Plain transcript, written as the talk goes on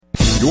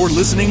You're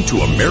listening to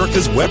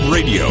America's Web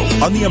Radio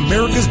on the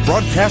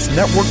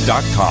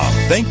AmericasBroadcastNetwork.com.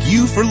 Thank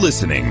you for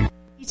listening.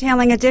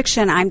 Detailing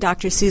Addiction, I'm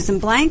Dr. Susan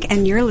Blank,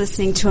 and you're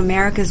listening to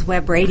America's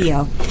Web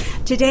Radio.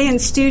 Today in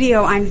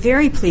studio, I'm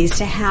very pleased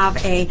to have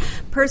a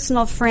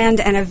personal friend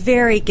and a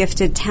very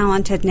gifted,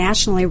 talented,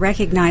 nationally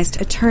recognized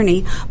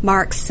attorney,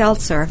 Mark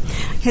Seltzer.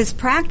 His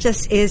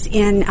practice is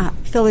in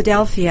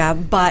Philadelphia,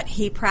 but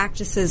he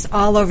practices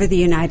all over the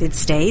United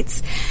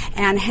States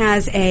and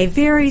has a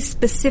very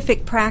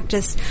specific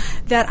practice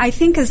that I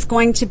think is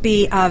going to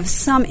be of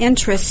some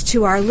interest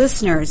to our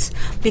listeners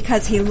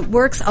because he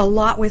works a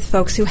lot with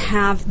folks who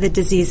have the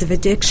disease of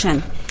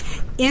addiction.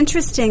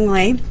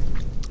 Interestingly,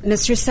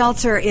 Mr.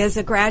 Seltzer is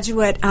a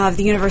graduate of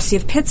the University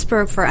of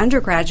Pittsburgh for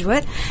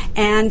undergraduate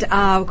and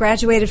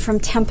graduated from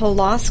Temple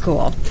Law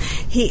School.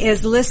 He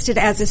is listed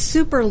as a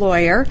super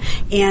lawyer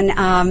in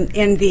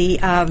the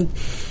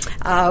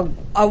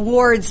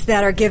awards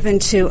that are given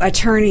to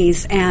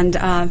attorneys and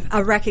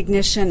a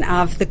recognition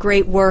of the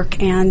great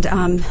work and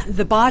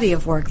the body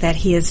of work that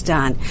he has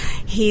done.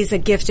 He's a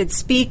gifted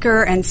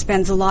speaker and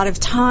spends a lot of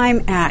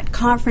time at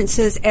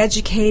conferences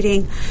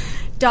educating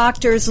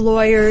doctors,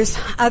 lawyers,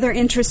 other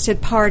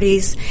interested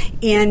parties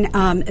in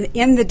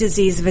the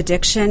disease of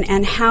addiction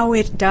and how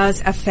it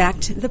does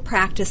affect the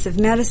practice of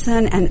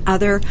medicine and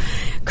other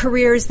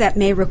careers that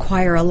may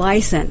require a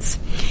license.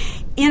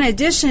 In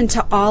addition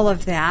to all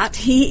of that,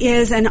 he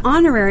is an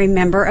honorary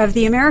member of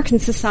the American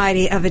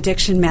Society of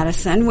Addiction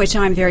Medicine, which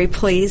I'm very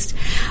pleased,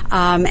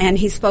 and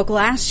he spoke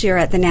last year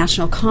at the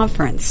national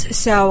conference.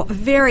 So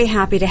very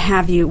happy to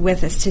have you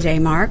with us today,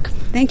 Mark.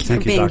 Thank you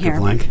for being here. Thank you,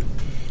 Dr. Blank.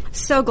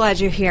 So glad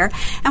you're here.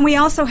 And we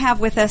also have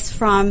with us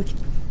from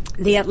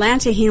the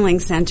Atlanta Healing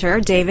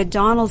Center, David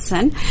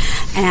Donaldson.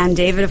 And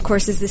David, of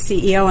course, is the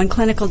CEO and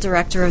clinical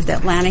director of the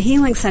Atlanta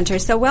Healing Center.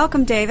 So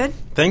welcome, David.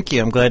 Thank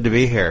you. I'm glad to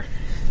be here.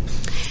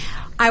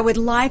 I would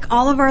like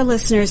all of our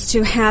listeners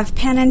to have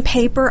pen and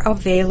paper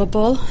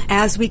available.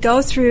 As we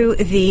go through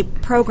the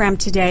program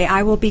today,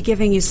 I will be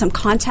giving you some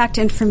contact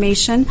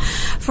information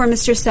for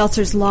Mr.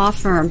 Seltzer's law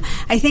firm.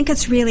 I think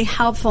it's really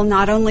helpful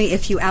not only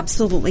if you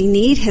absolutely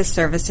need his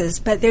services,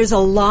 but there's a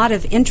lot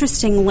of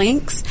interesting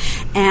links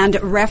and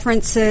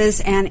references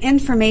and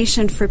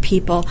information for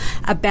people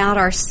about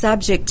our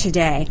subject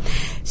today.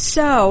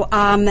 So,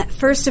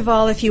 first of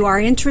all, if you are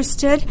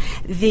interested,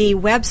 the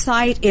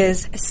website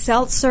is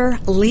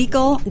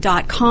seltzerlegal.com.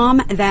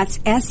 That's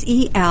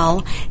SELTZER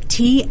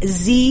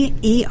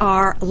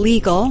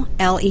legal,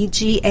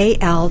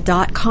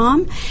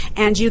 LEGAL.com.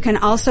 And you can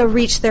also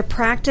reach their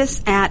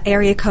practice at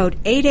area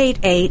code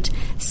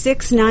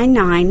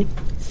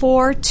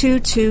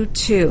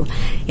 888-699-4222.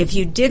 If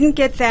you didn't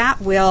get that,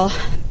 we'll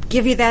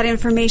give you that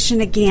information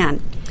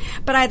again.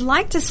 But I'd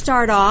like to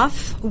start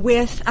off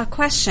with a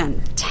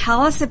question.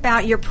 Tell us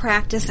about your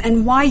practice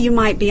and why you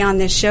might be on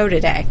this show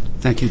today.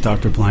 Thank you,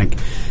 Dr. Blank.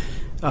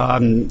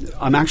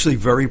 I'm actually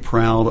very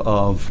proud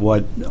of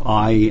what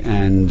I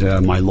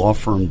and my law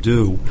firm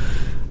do.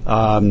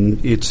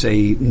 It's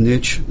a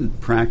niche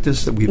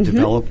practice that we've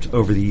developed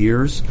over the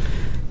years.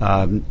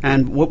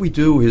 And what we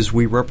do is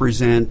we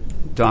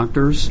represent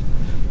doctors,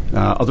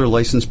 other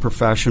licensed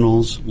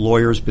professionals,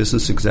 lawyers,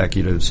 business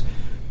executives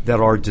that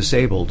are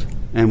disabled,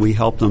 and we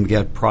help them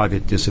get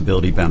private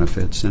disability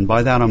benefits. And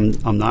by that,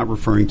 I'm not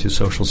referring to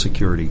Social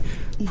Security,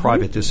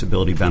 private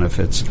disability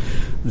benefits.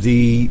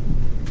 The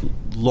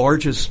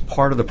largest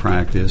part of the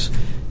practice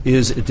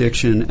is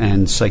addiction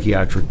and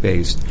psychiatric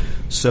based,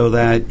 so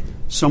that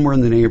somewhere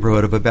in the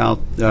neighborhood of about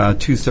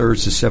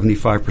 2/3 to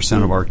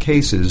 75% of our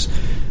cases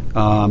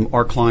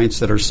are clients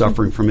that are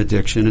suffering from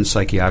addiction and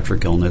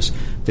psychiatric illness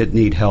that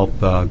need help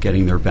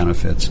getting their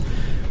benefits.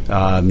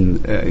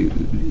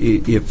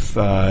 If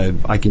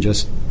I can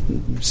just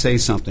say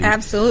something.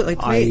 Absolutely,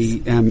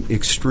 please. I am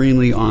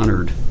extremely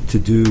honored to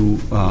do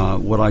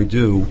what I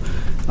do,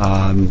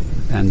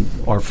 and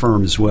our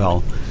firm as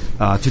well,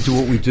 to do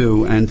what we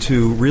do and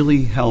to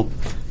really help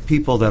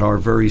people that are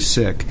very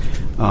sick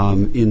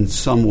in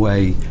some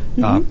way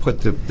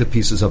put the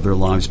pieces of their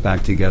lives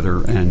back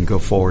together and go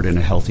forward in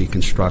a healthy,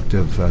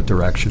 constructive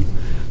direction.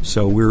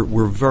 So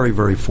we're very,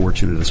 very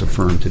fortunate as a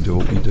firm to do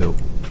what we do.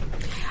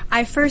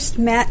 I first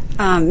met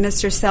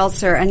Mr.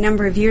 Seltzer a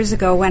number of years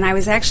ago when I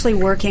was actually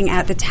working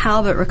at the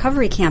Talbot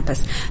Recovery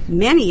Campus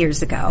many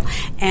years ago.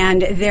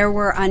 And there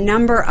were a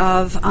number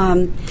of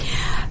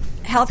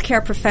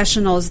healthcare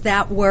professionals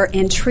that were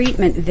in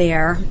treatment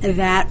there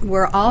that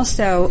were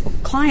also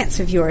clients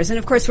of yours. And,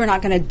 of course, we're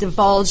not going to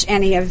divulge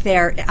any of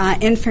their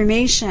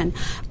information.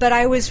 But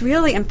I was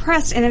really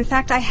impressed. And, in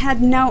fact, I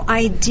had no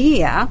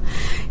idea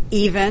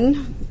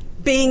even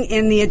being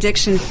in the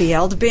addiction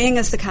field, being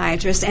a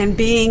psychiatrist, and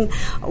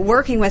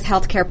working with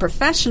healthcare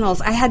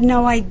professionals, I had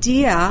no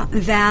idea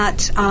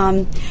that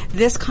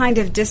this kind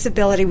of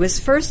disability was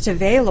first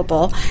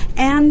available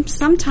and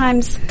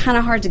sometimes kind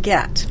of hard to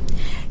get.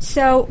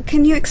 So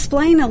can you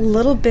explain a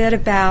little bit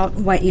about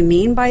what you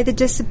mean by the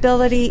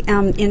disability,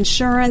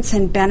 insurance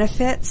and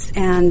benefits,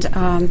 and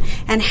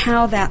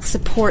how that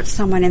supports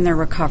someone in their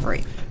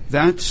recovery?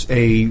 That's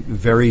a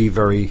very,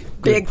 very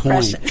good Big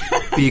point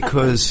question.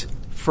 because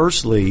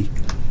Firstly,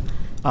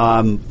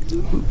 a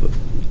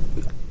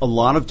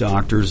lot of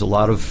doctors, a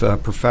lot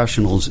of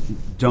professionals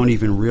don't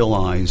even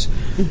realize,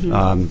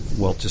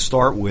 well, to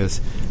start with,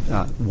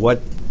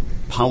 what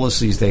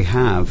policies they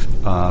have,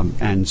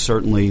 and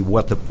certainly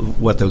what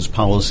those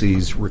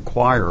policies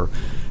require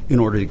in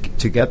order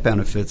to get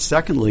benefits.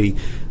 Secondly,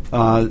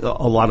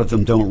 a lot of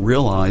them don't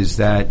realize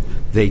that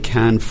they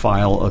can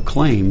file a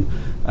claim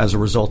as a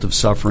result of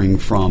suffering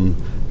from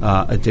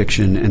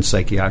addiction and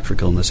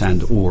psychiatric illness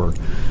and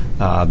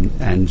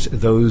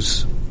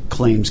those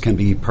claims can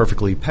be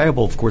perfectly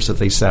payable, of course, if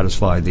they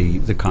satisfy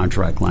the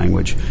contract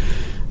language.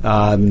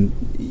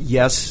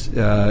 Yes,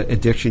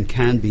 addiction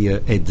can be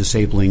a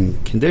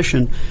disabling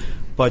condition,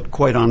 but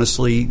quite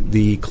honestly,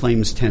 the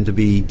claims tend to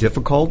be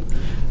difficult.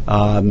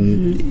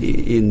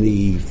 In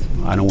the,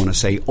 I don't want to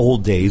say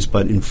old days,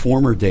 but in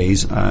former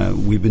days,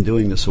 we've been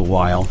doing this a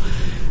while,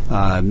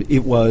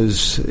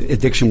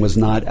 addiction was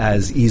not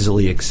as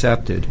easily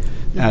accepted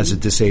as a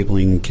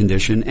disabling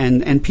condition,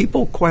 and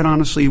people, quite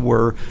honestly,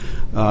 were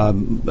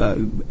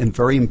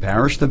very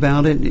embarrassed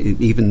about it,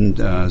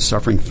 even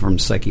suffering from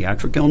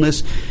psychiatric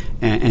illness,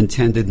 and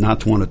tended not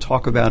to want to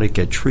talk about it,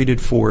 get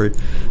treated for it,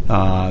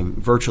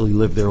 virtually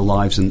live their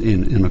lives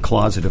in a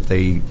closet if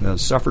they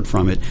suffered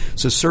from it.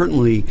 So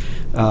certainly,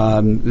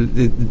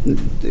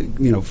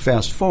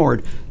 fast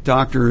forward,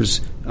 doctors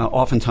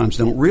oftentimes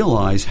don't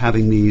realize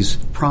having these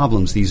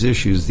problems, these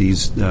issues,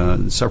 these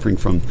suffering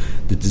from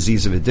the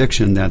disease of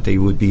addiction, that they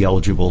would be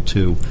eligible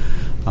to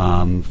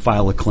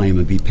file a claim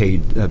and be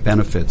paid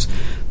benefits.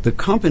 The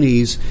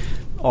companies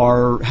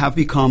have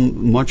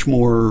become much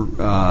more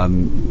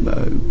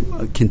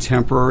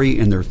contemporary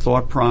in their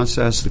thought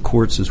process, the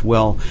courts as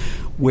well,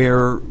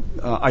 where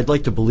I'd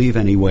like to believe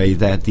anyway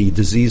that the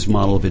disease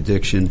model of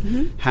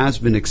addiction has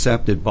been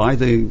accepted by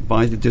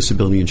the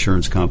disability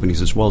insurance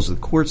companies as well as the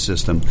court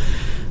system.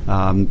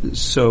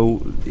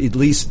 So at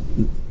least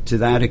to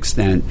that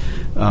extent,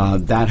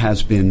 that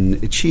has been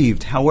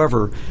achieved.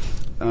 However,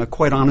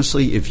 quite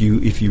honestly, if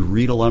you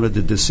read a lot of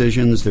the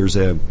decisions, there's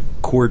a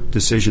court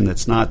decision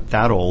that's not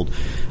that old.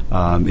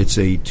 It's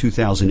a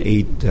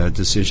 2008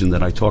 decision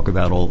that I talk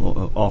about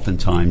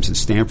oftentimes, the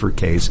Stanford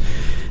case.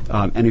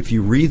 And if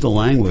you read the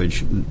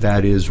language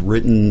that is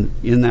written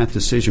in that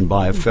decision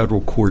by a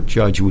federal court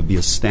judge, you would be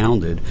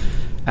astounded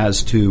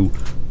as to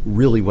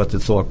really what the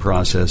thought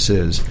process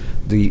is.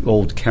 The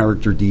old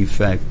character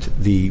defect,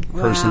 the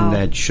person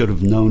that should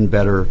have known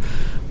better.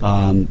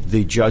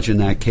 The judge in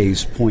that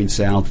case points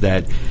out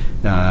that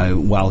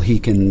while he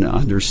can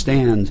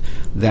understand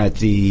that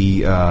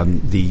the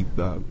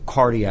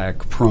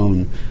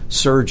cardiac-prone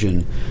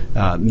surgeon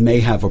may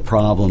have a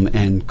problem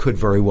and could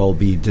very well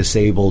be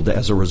disabled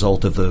as a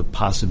result of the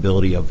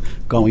possibility of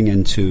going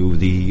into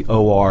the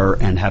OR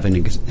and having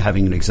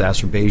an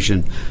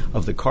exacerbation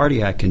of the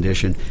cardiac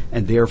condition,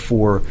 and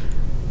therefore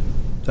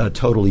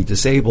totally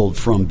disabled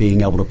from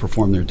being able to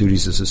perform their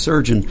duties as a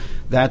surgeon,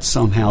 that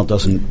somehow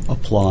doesn't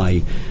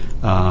apply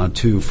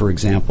to, for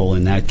example,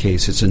 in that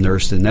case, it's a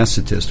nurse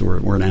anesthetist or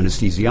an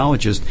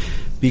anesthesiologist,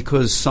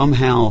 because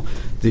somehow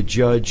the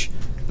judge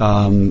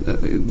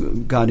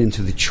got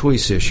into the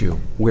choice issue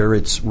where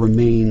it's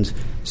remained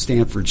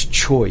Stanford's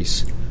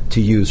choice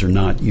to use or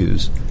not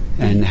use,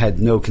 and had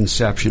no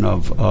conception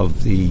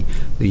of the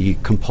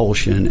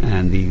compulsion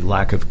and the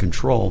lack of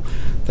control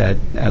that,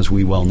 as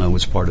we well know,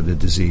 is part of the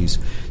disease.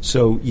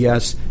 So,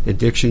 yes,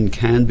 addiction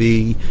can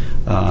be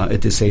a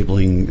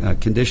disabling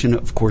condition,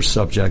 of course,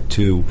 subject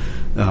to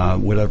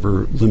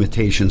whatever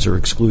limitations or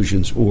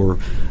exclusions or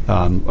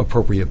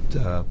appropriate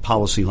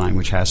policy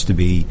language has to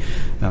be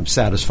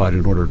satisfied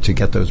in order to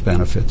get those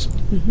benefits.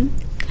 Mm-hmm.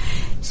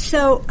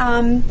 So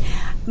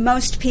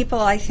most people,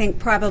 I think,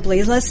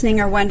 probably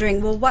listening are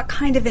wondering, well, what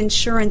kind of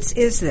insurance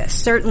is this?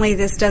 Certainly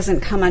this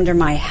doesn't come under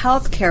my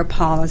health care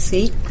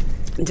policy.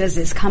 Does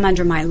this come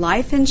under my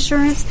life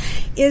insurance?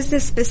 Is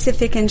this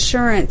specific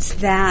insurance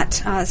that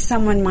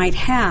someone might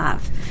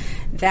have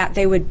that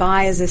they would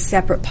buy as a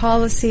separate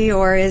policy,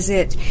 or is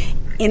it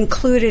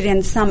included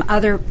in some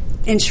other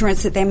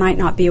insurance that they might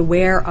not be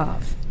aware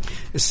of?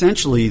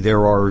 Essentially,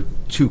 there are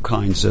two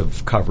kinds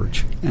of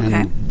coverage,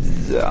 and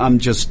I'm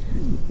just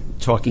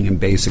talking in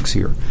basics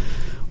here.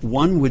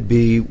 One would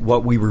be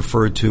what we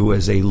refer to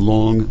as a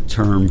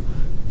long-term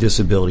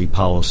disability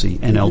policy,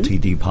 an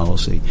LTD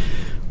policy,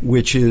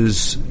 which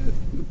is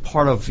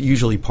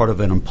usually part of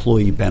an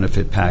employee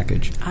benefit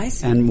package. I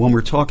see. And when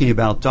we're talking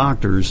about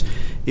doctors,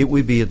 it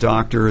would be a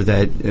doctor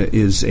that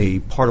is a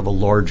part of a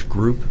large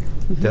group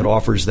that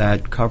offers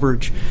that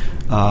coverage,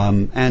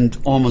 and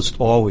almost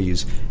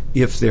always,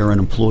 if they're an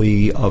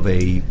employee of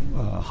a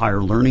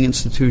higher learning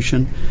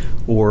institution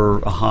or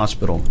a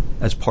hospital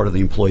as part of the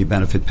employee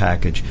benefit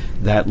package,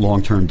 that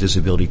long-term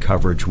disability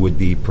coverage would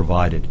be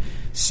provided.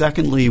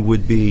 Secondly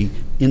would be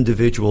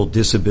individual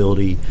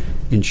disability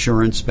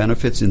insurance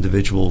benefits,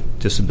 individual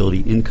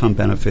disability income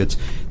benefits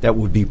that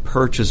would be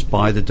purchased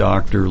by the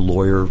doctor,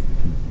 lawyer,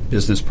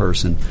 business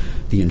person,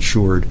 the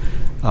insured,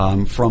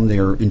 from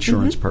their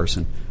insurance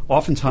person.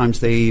 oftentimes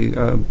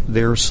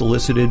they're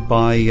solicited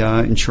by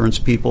insurance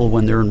people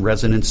when they're in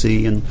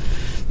residency, and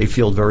they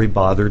feel very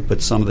bothered.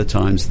 But some of the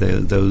times,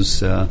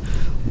 those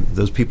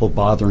people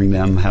bothering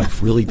them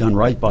have really done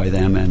right by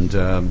them, and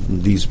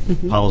these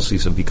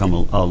policies have become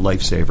a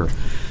lifesaver.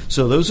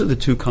 So those are the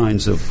two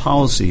kinds of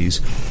policies.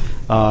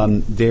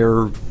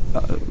 There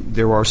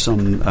are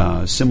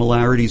some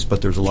similarities,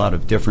 but there's a lot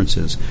of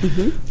differences.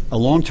 A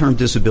long-term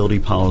disability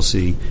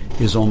policy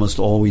is almost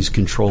always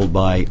controlled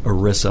by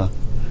ERISA,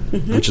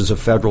 which is a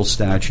federal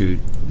statute,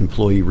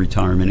 Employee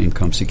Retirement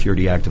Income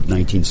Security Act of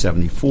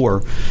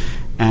 1974.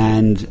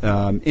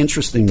 And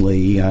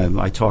interestingly,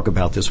 I talk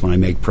about this when I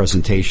make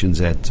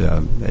presentations at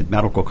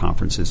medical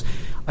conferences.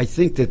 I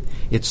think that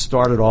it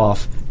started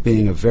off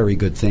being a very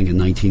good thing in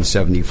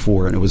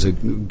 1974, and it was a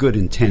good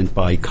intent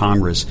by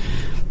Congress.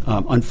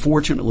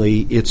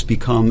 Unfortunately, it's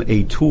become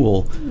a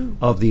tool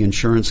of the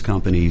insurance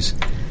companies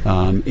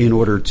in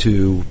order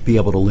to be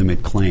able to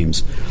limit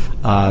claims.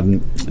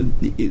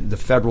 The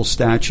federal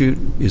statute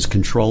is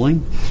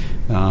controlling.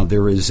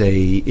 There is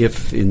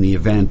if in the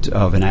event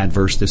of an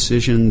adverse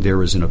decision,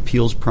 there is an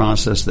appeals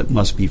process that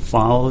must be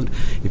followed.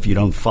 If you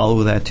don't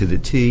follow that to the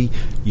T,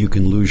 you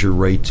can lose your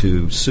right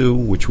to sue,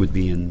 which would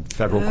be in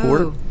federal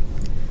court.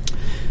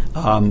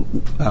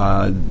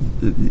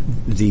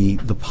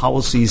 The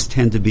policies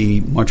tend to be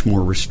much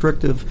more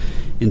restrictive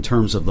in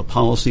terms of the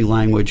policy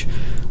language.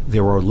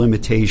 There are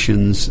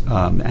limitations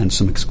and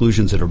some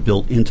exclusions that are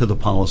built into the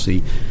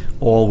policy,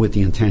 all with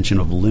the intention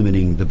of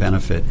limiting the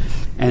benefit.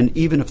 And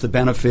even if the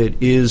benefit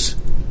is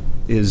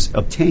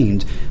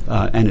obtained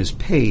and is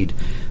paid,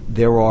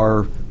 there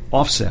are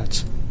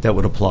offsets that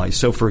would apply.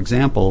 So, for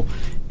example,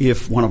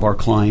 if one of our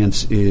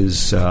clients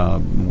is,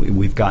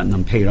 we've gotten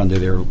them paid under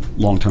their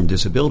long-term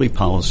disability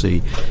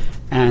policy,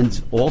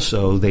 and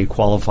also they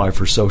qualify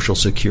for Social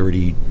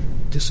Security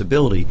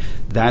disability,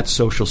 that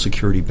Social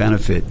Security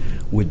benefit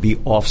would be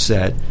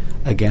offset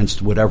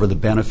against whatever the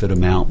benefit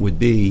amount would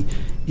be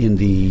in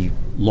the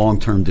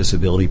long-term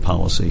disability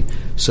policy.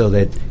 So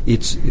that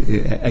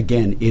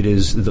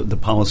the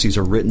policies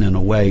are written in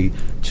a way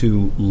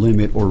to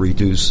limit or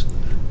reduce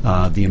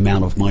the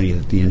amount of money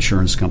that the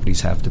insurance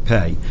companies have to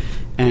pay.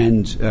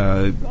 And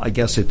I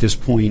guess at this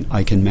point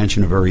I can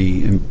mention a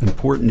very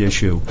important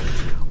issue.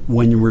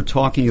 When we're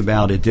talking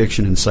about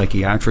addiction and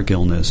psychiatric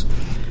illness,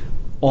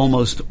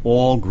 almost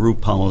all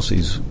group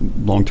policies,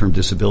 long-term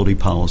disability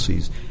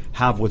policies,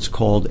 have what's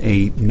called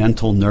a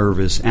mental,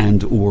 nervous,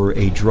 and or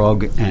a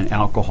drug and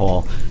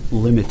alcohol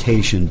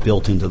limitation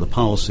built into the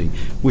policy,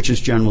 which is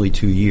generally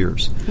 2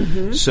 years.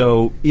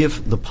 So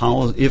if the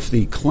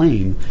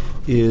claim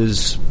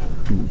is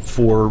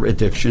for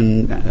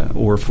addiction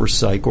or for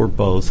psych or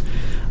both,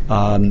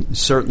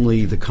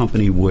 certainly the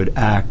company would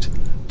act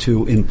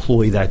to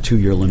employ that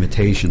 2-year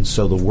limitation.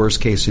 So the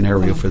worst case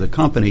scenario for the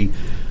company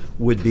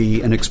would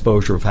be an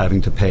exposure of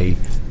having to pay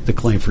the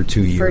claim for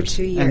 2 years. For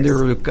 2 years. And there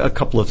are a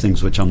couple of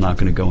things which I'm not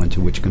going to go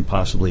into which can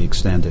possibly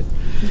extend it.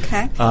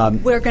 Okay.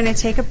 We're going to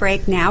take a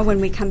break now.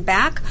 When we come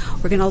back,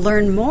 we're going to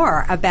learn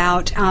more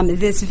about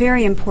this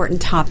very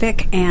important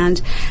topic, and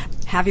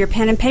have your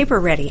pen and paper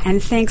ready.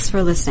 And thanks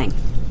for listening.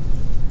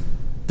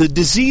 The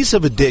disease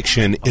of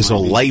addiction is a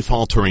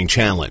life-altering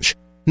challenge,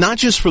 not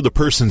just for the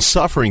person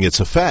suffering its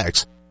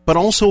effects, but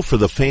also for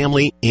the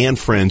family and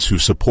friends who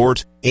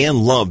support and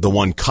love the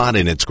one caught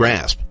in its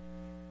grasp.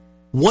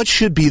 What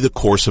should be the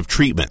course of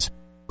treatment?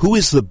 Who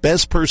is the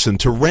best person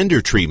to render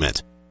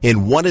treatment?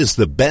 And what is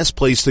the best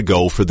place to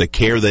go for the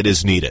care that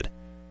is needed?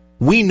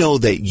 We know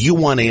that you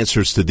want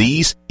answers to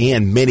these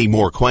and many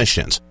more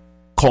questions.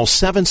 Call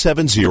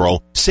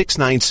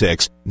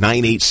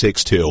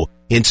 770-696-9862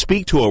 and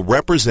speak to a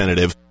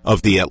representative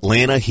of the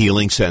Atlanta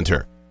Healing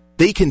Center.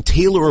 They can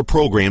tailor a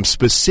program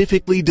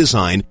specifically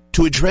designed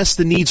to address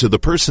the needs of the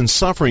person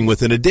suffering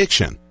with an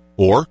addiction,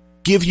 or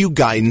give you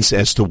guidance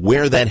as to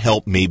where that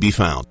help may be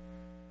found.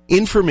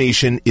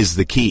 Information is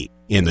the key,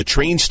 and the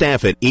trained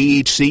staff at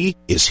AHC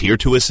is here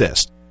to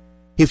assist.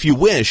 If you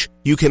wish,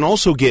 you can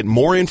also get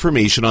more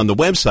information on the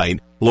website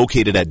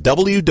located at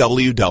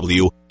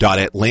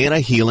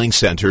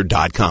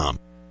www.atlantahealingcenter.com.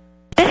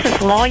 This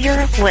is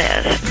Lawyer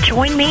Liz.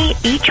 Join me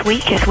each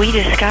week as we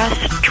discuss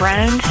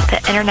drones,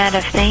 the Internet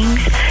of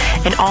Things,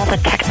 and all the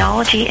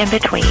technology in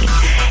between.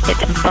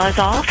 It's Buzz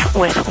Off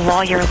with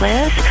Lawyer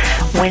Liz,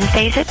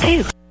 Wednesdays at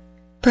 2.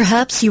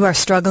 Perhaps you are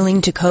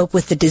struggling to cope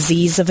with the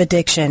disease of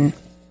addiction.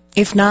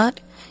 If not,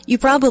 you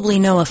probably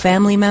know a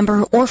family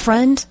member or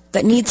friend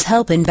that needs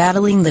help in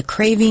battling the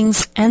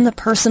cravings and the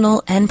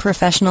personal and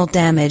professional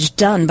damage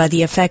done by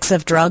the effects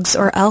of drugs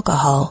or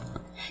alcohol.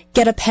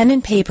 Get a pen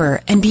and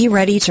paper and be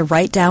ready to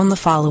write down the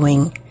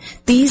following.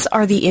 These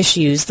are the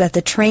issues that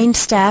the trained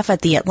staff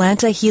at the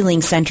Atlanta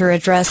Healing Center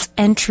address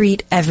and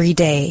treat every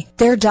day.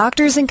 Their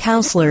doctors and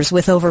counselors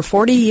with over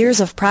 40 years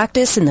of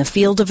practice in the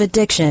field of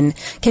addiction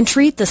can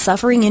treat the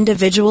suffering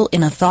individual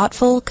in a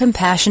thoughtful,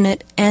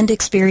 compassionate, and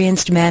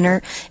experienced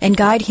manner and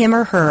guide him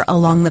or her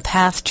along the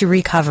path to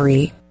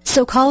recovery.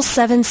 So call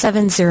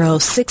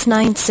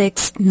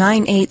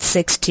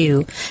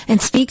 770-696-9862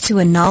 and speak to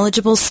a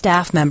knowledgeable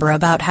staff member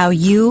about how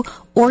you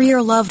or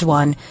your loved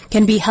one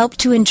can be helped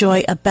to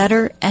enjoy a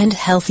better and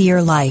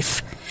healthier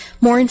life.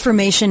 More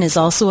information is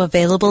also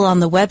available on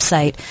the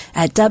website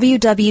at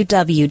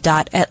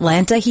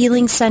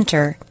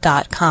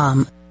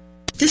www.atlantahealingcenter.com.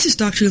 This is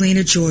Dr.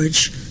 Elena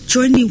George.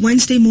 Join me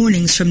Wednesday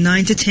mornings from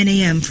 9 to 10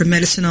 a.m. for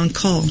Medicine on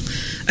Call,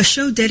 a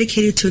show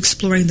dedicated to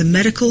exploring the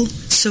medical,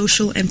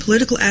 social, and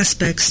political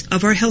aspects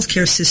of our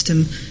healthcare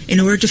system in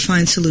order to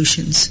find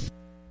solutions.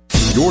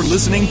 You're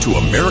listening to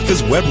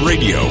America's Web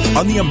Radio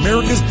on the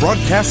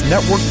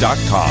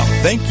AmericasBroadcastNetwork.com.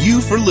 Thank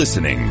you for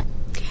listening.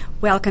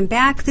 Welcome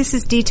back. This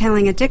is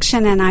Detailing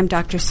Addiction, and I'm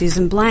Dr.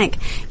 Susan Blank.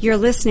 You're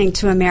listening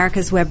to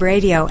America's Web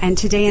Radio, and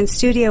today in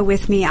studio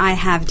with me I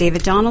have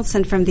David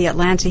Donaldson from the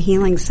Atlanta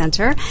Healing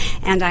Center,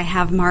 and I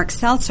have Mark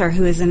Seltzer,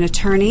 who is an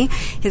attorney.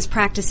 His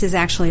practice is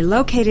actually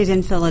located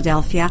in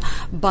Philadelphia,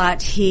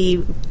 but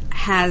he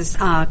has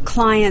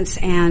clients,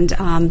 and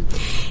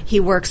he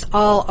works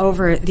all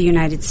over the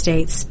United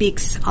States,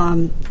 speaks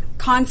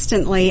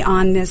constantly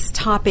on this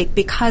topic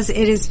because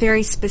it is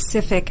very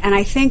specific, and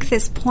I think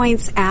this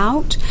points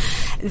out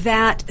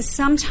that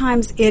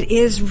sometimes it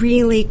is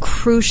really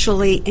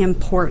crucially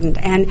important.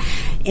 And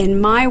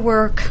in my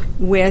work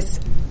with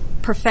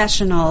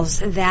professionals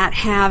that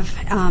have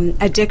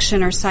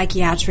addiction or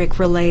psychiatric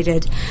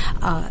related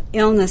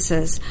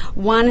illnesses,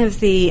 one of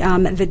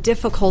the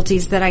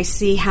difficulties that I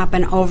see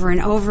happen over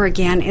and over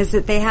again is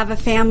that they have a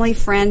family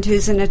friend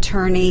who's an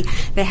attorney,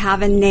 they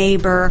have a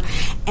neighbor,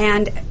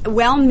 and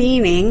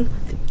well-meaning,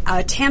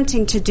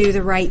 attempting to do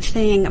the right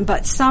thing,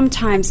 but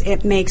sometimes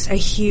it makes a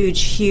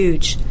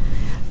huge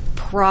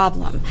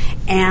problem.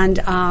 And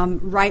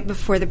right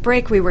before the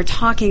break, we were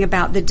talking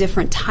about the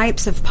different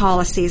types of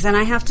policies, and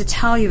I have to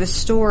tell you a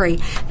story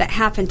that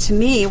happened to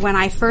me when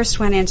I first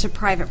went into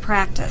private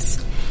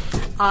practice.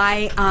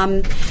 I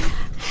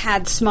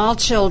had small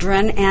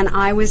children, and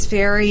I was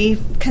very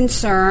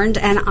concerned,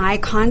 and I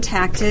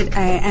contacted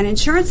an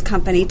insurance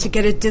company to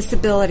get a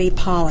disability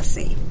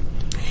policy.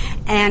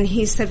 And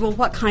he said, well,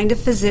 what kind of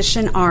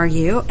physician are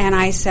you? And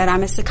I said,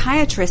 I'm a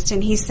psychiatrist.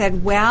 And he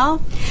said,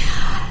 well,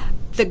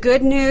 the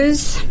good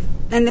news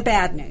and the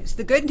bad news.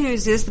 The good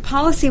news is the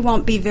policy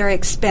won't be very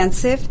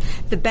expensive.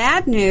 The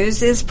bad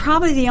news is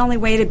probably the only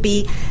way to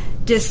be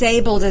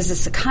disabled as a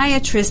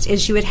psychiatrist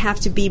is you would have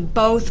to be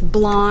both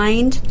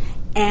blind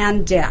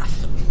and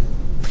deaf.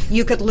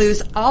 You could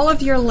lose all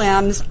of your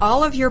limbs,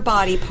 all of your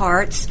body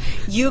parts.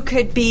 You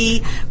could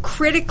be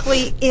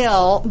critically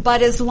ill,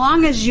 but as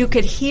long as you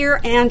could hear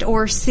and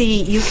or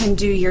see, you can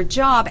do your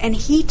job. And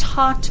he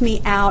talked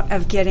me out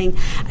of getting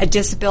a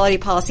disability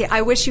policy.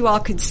 I wish you all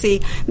could see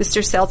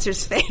Mr.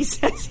 Seltzer's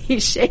face as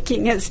he's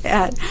shaking his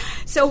head.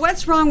 So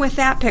what's wrong with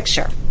that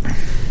picture?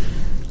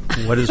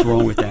 What is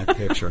wrong with that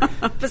picture?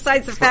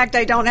 Besides the fact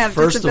I don't have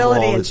First disability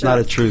of all, insurance. it's not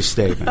a true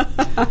statement.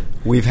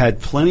 We've had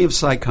plenty of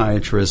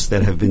psychiatrists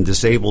that have been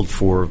disabled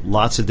for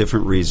lots of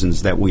different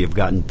reasons that we have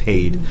gotten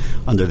paid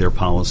under their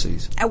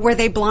policies. Were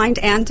they blind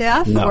and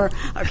deaf? No. Or,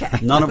 okay.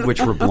 None of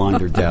which were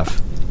blind or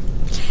deaf.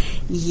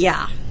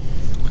 Yeah.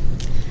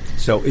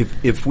 So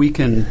if we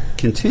can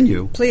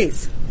continue.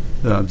 Please.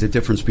 The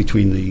difference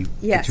between the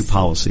two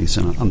policies.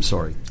 And I'm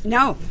sorry.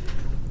 No.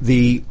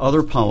 The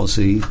other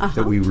policy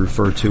that we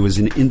refer to is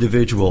an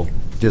individual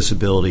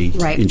disability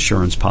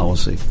insurance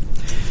policy.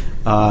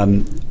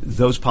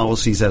 Those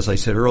policies, as I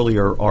said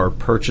earlier, are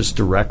purchased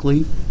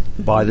directly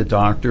by the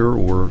doctor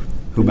or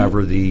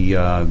whomever the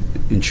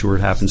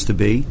insured happens to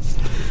be.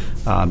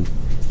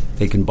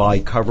 They can buy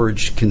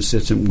coverage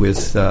consistent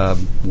with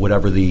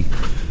whatever the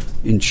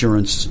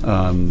insurance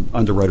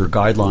underwriter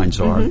guidelines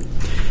are.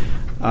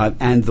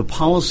 And the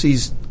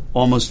policies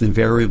almost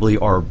invariably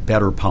are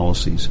better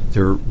policies.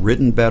 They're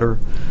written better.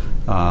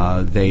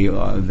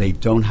 They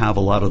don't have a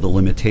lot of the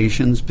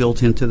limitations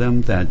built into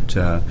them that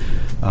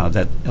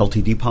that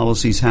LTD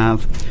policies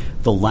have.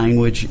 The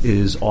language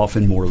is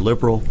often more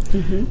liberal,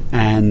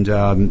 and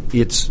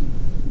it's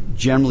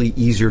generally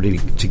easier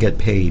to get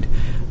paid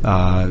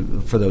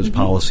for those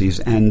policies.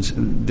 And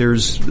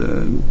there's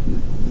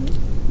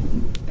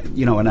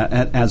and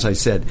as I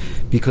said,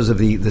 because of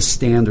the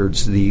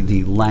standards,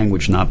 the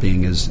language not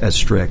being as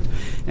strict.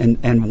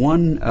 And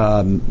one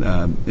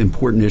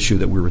important issue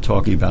that we were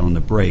talking about on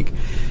the break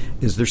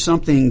is there's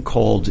something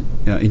called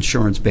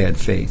insurance bad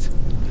faith,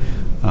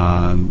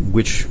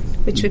 which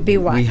would be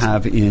what? We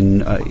have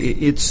in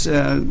it's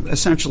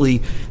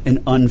essentially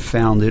an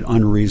unfounded,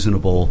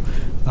 unreasonable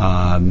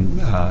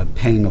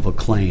paying of a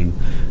claim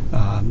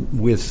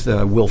with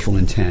willful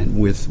intent,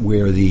 with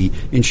where the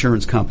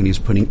insurance company is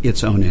putting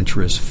its own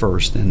interests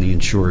first and the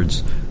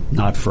insured's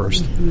not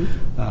first.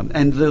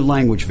 And the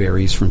language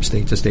varies from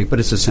state to state, but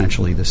it's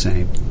essentially the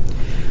same.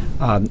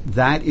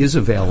 That is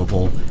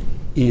available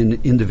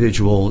in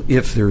individual,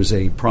 if there's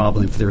a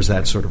problem, if there's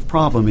that sort of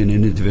problem in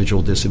an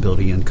individual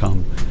disability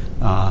income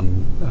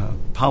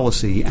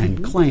policy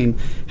and claim.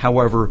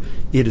 However,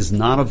 it is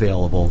not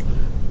available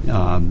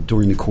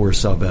during the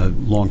course of a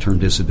long-term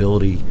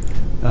disability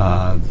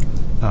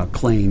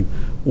claim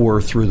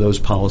or through those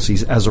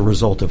policies as a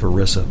result of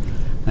ERISA.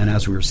 And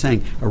as we were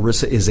saying,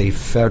 ERISA is a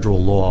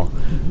federal law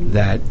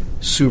that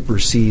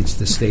supersedes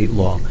the state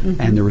law,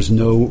 and there is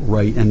no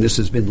right, and this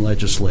has been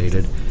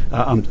legislated,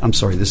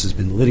 this has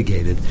been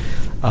litigated,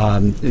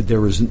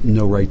 there is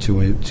no right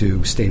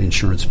to state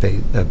insurance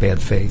bad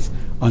faith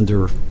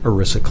under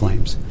ERISA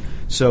claims.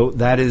 So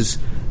that is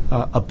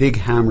a big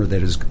hammer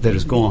that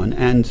is gone,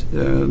 and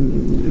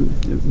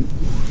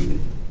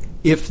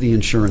if the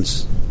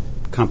insurance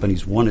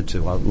companies wanted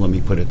to, let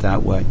me put it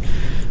that way,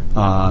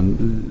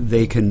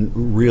 they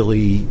can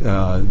really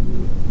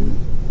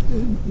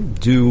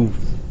do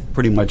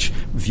pretty much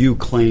view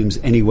claims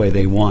any way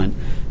they want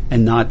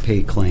and not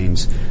pay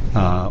claims,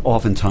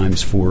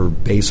 oftentimes for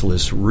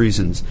baseless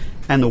reasons.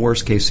 And the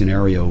worst case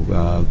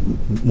scenario,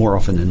 more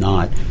often than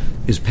not,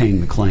 is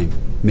paying the claim,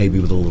 maybe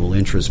with a little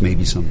interest,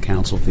 maybe some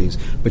counsel fees,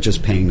 but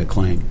just paying the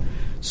claim.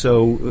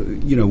 So,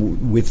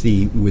 with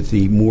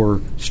the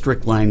more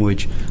strict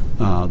language,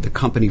 the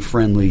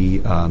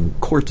company-friendly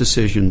court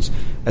decisions,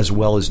 as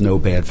well as no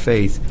bad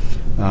faith,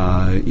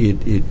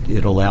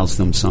 it allows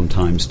them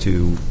sometimes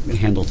to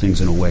handle things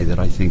in a way that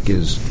I think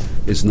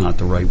is not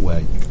the right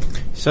way.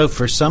 So,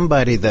 for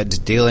somebody that's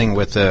dealing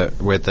with a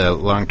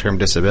long-term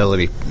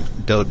disability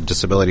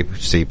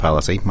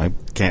policy, I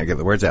can't get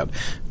the words out.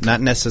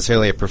 Not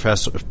necessarily a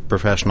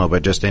professional,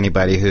 but just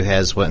anybody who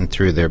has went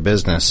through their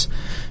business.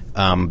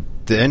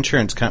 The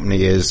insurance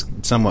company is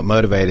somewhat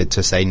motivated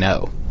to say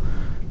no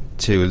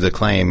to the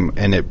claim,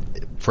 and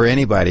for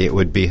anybody, it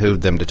would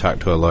behoove them to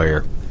talk to a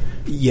lawyer.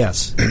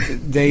 Yes,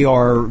 they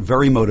are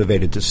very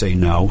motivated to say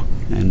no,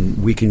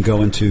 and we can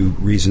go into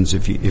reasons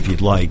if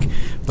you'd like,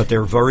 but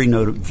they're very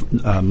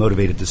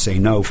motivated to say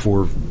no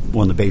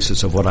on the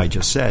basis of what I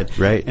just said.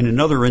 Right. And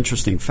another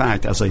interesting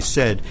fact, as I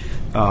said,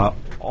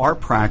 our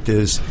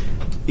practice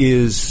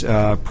is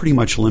pretty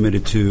much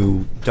limited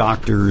to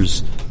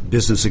doctors,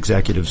 business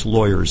executives,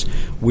 lawyers,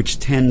 which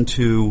tend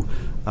to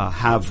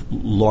have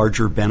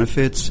larger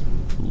benefits,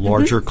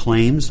 larger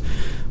claims.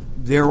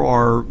 There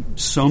are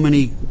so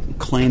many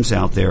claims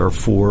out there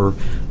for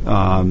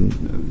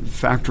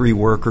factory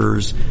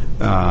workers,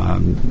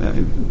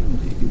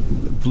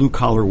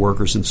 blue-collar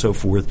workers, and so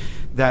forth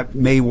that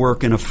may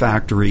work in a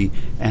factory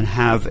and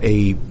have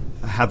the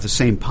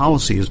same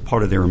policy as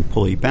part of their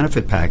employee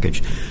benefit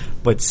package.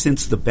 But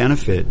since the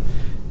benefit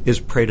is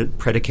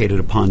predicated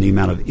upon the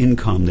amount of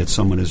income that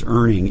someone is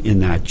earning in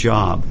that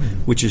job,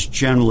 which is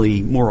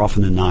generally, more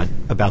often than not,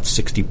 about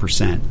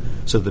 60%.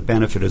 So the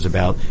benefit is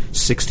about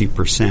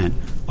 60%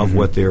 of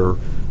what their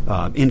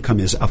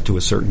income is up to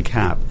a certain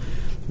cap.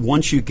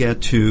 Once you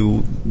get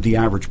to the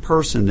average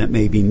person that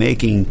may be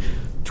making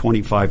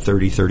 $25,000,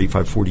 $30,000,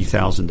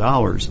 $35,000,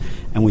 $40,000,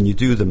 and when you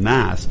do the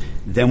math,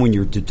 then when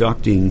you're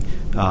deducting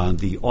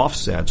the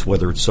offsets,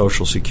 whether it's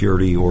Social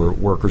Security or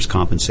workers'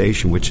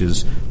 compensation, which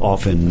is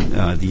often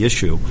the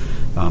issue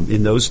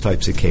in those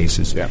types of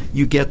cases,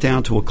 you get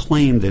down to a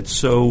claim that's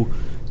so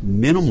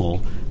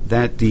minimal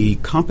that the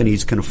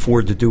companies can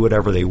afford to do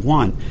whatever they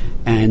want,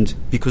 and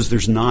because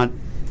there's not,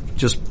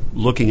 just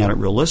looking at it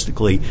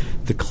realistically,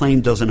 the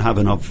claim doesn't have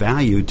enough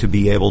value to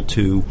be able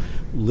to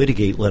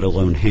litigate, let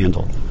alone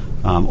handle.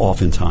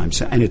 Oftentimes,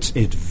 and it's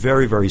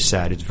very, very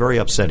sad. It's very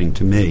upsetting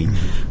to me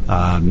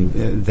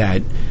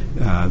that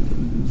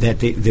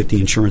the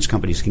insurance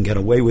companies can get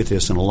away with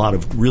this, and a lot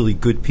of really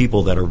good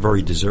people that are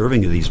very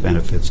deserving of these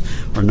benefits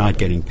are not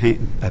getting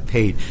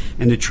paid.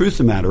 And the truth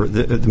of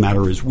the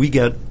matter is, we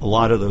get a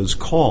lot of those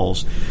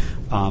calls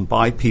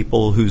by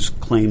people whose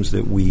claims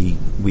that we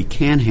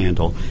can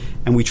handle,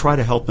 and we try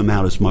to help them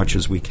out as much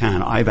as we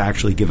can. I've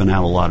actually given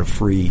out a lot of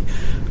free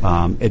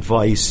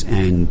advice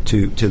and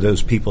to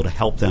those people to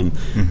help them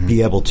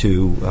be able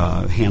to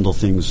handle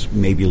things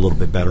maybe a little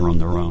bit better on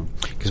their own.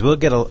 Because we'll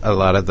get a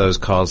lot of those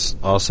calls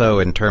also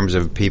in terms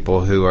of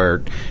people who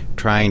are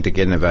trying to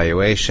get an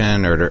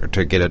evaluation or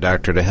to get a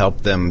doctor to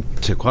help them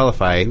to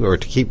qualify or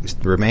to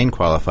remain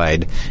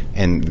qualified,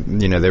 and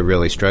they're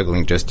really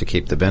struggling just to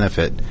keep the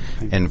benefit.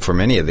 And for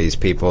many of these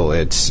people,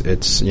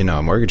 it's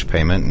a mortgage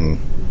payment and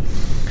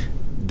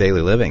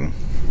daily living.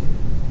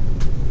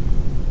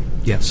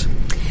 Yes.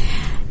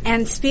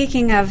 And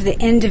speaking of the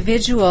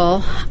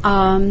individual,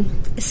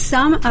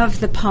 some of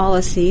the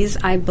policies,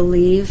 I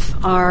believe,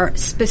 are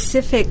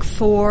specific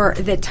for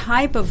the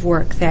type of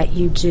work that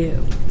you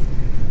do.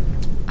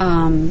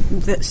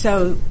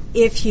 So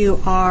if you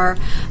are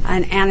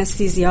an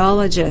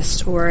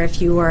anesthesiologist, or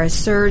if you are a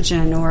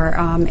surgeon, or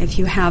if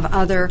you have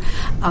other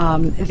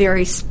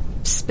very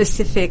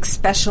specific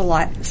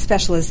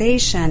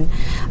specialization,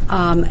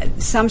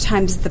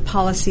 sometimes the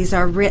policies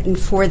are written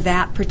for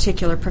that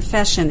particular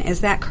profession.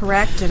 Is that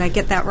correct? Did I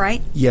get that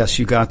right? Yes,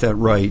 you got that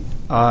right.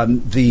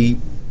 The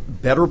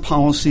better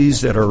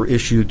policies that are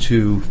issued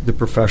to the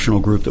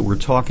professional group that we're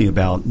talking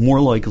about, more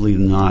likely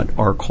than not,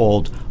 are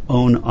called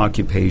own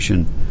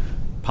occupation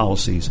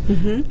policies.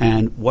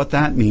 And what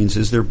that means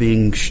is they're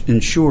being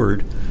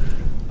insured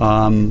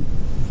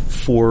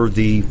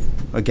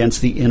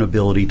against the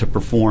inability to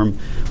perform,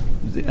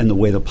 and the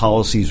way the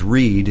policies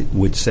read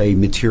would say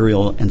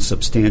material and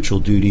substantial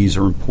duties,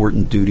 or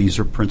important duties,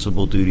 or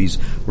principal duties,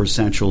 or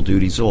essential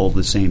duties, all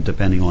the same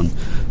depending on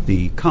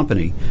the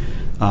company.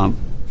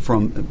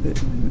 from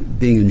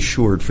being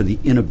insured for the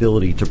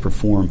inability to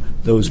perform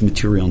those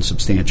material and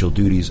substantial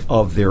duties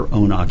of their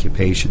own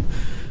occupation.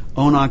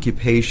 Own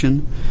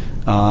occupation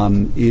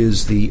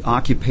is the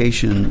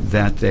occupation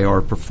that they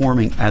are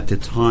performing at the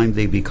time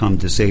they become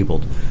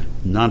disabled,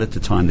 not at the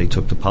time they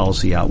took the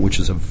policy out, which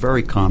is a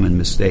very common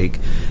mistake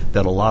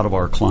that a lot of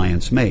our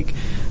clients make.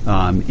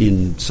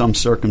 In some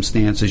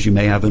circumstances, you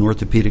may have an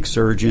orthopedic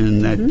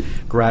surgeon that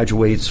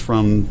graduates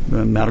from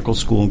medical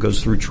school and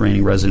goes through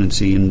training,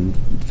 residency, and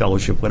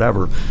fellowship,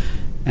 whatever,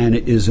 and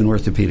is an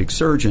orthopedic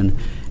surgeon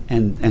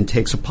and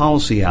takes a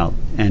policy out.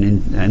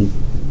 And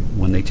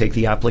when they take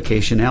the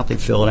application out, they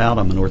fill it out,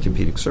 I'm an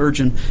orthopedic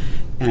surgeon,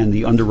 and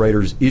the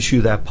underwriters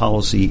issue that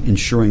policy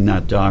insuring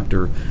that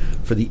doctor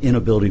for the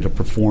inability to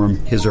perform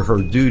his or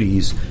her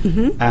duties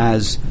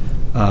as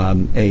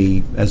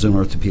an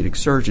orthopedic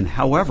surgeon.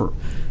 However,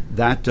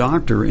 that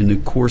doctor, in the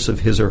course of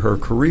his or her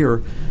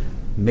career,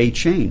 may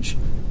change.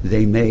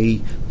 They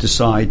may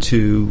decide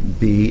to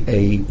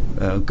be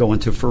go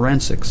into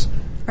forensics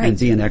and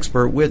be an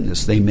expert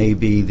witness. They may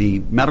be the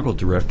medical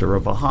director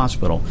of a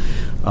hospital.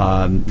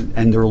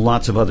 And there are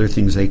lots of other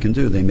things they can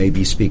do. They may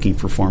be speaking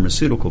for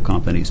pharmaceutical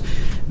companies.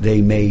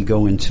 They may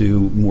go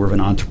into more of an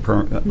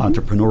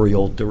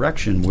entrepreneurial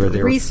direction where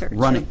they're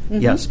running.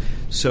 Yes.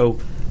 So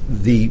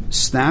the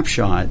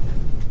snapshot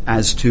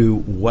as to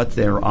what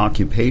their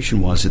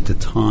occupation was at the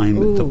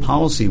time the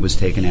policy was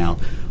taken out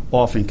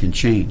often can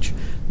change.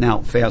 Now,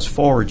 fast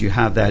forward, you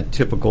have that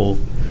typical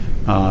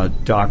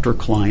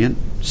doctor-client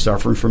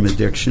suffering from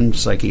addiction,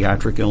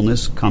 psychiatric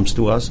illness, comes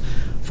to us,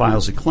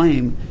 files a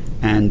claim,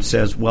 and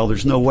says, well,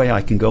 there's no way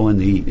I can go in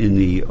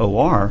the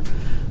OR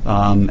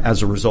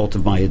as a result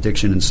of my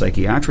addiction and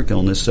psychiatric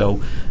illness,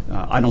 so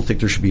I don't think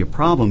there should be a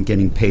problem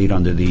getting paid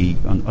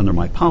under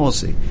my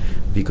policy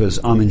because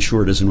I'm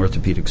insured as an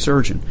orthopedic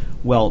surgeon.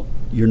 Well,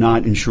 you're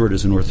not insured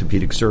as an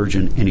orthopedic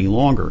surgeon any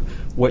longer.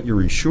 What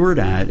you're insured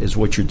at is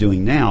what you're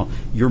doing now.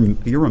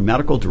 You're a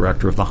medical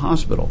director of the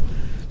hospital.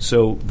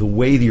 So the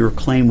way your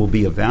claim will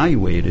be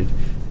evaluated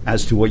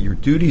as to what your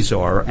duties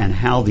are and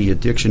how the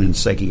addiction and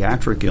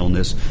psychiatric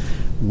illness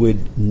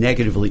would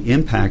negatively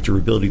impact your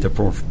ability to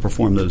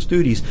perform those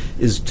duties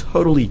is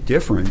totally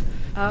different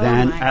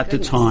than at the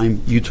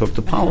time you took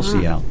the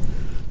policy out.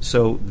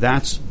 So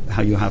that's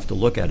how you have to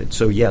look at it.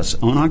 So yes,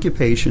 own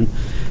occupation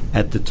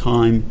at the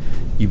time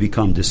you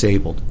become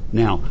disabled.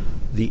 Now,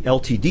 the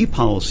LTD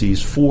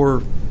policies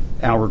for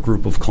our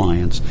group of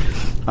clients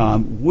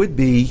would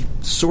be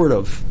sort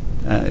of,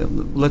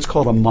 let's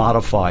call it a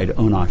modified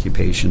own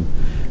occupation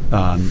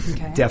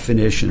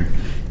definition.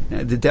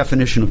 The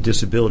definition of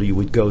disability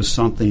would go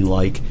something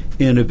like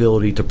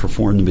inability to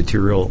perform the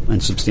material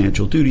and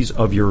substantial duties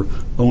of your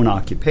own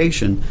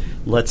occupation.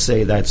 Let's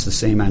say that's the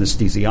same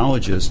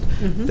anesthesiologist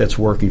that's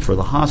working for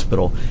the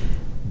hospital,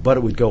 but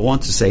it would go on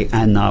to say,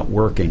 and not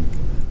working.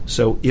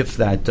 So if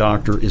that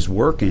doctor is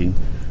working,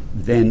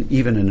 then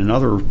even in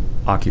another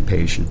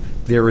occupation,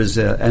 there is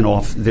a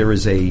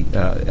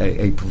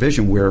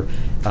provision where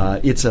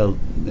it's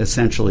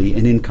essentially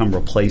an income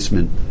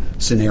replacement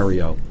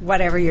scenario.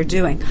 Whatever you're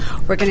doing.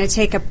 We're going to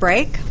take a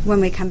break.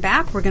 When we come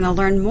back, we're going to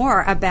learn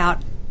more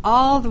about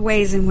all the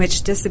ways in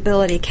which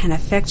disability can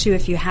affect you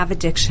if you have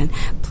addiction.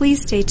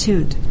 Please stay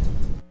tuned.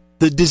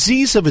 The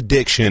disease of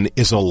addiction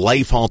is a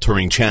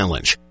life-altering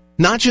challenge,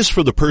 not just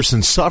for the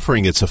person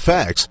suffering its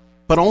effects,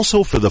 but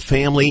also for the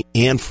family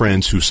and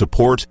friends who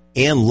support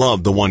and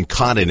love the one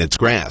caught in its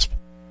grasp.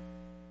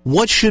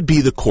 What should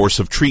be the course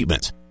of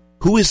treatment?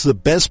 Who is the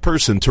best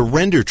person to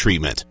render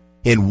treatment?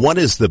 And what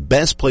is the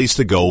best place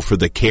to go for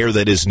the care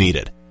that is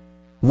needed?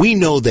 We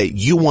know that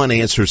you want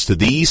answers to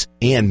these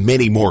and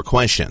many more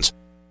questions.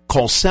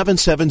 Call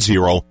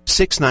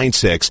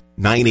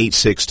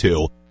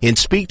 770-696-9862 and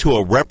speak to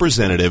a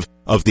representative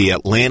of the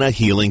Atlanta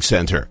Healing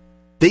Center.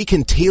 They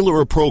can tailor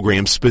a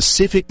program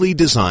specifically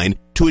designed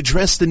to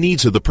address the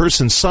needs of the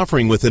person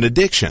suffering with an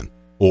addiction,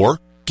 or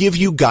give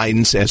you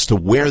guidance as to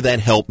where that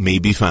help may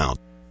be found.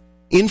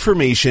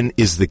 Information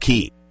is the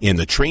key, and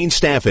the trained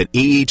staff at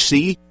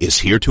AHC is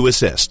here to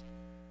assist.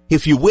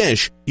 If you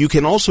wish, you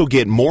can also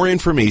get more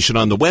information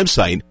on the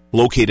website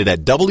located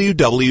at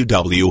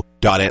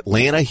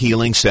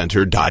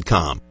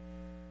www.atlantahealingcenter.com.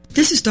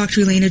 This is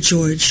Dr. Elena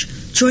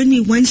George. Join me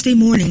Wednesday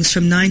mornings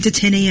from 9 to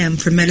 10 a.m.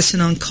 for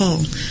Medicine on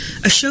Call,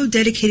 a show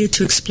dedicated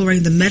to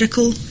exploring the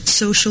medical,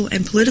 social,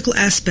 and political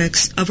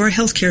aspects of our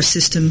healthcare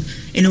system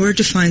in order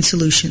to find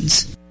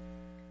solutions.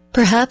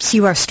 Perhaps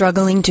you are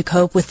struggling to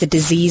cope with the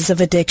disease of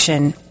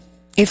addiction.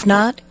 If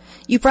not,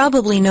 you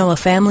probably know a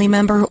family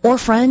member or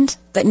friend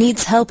that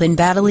needs help in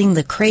battling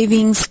the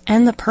cravings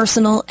and the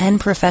personal and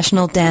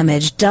professional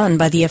damage done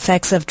by the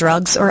effects of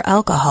drugs or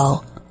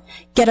alcohol.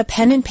 Get a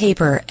pen and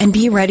paper and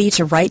be ready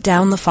to write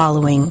down the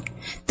following.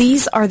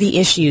 These are the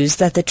issues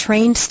that the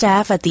trained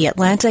staff at the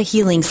Atlanta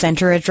Healing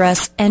Center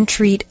address and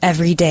treat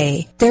every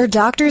day. Their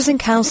doctors and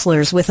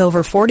counselors with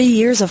over 40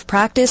 years of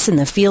practice in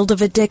the field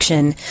of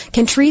addiction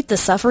can treat the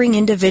suffering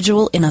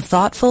individual in a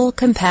thoughtful,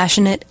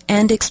 compassionate,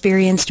 and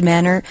experienced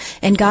manner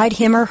and guide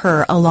him or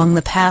her along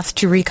the path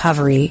to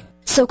recovery.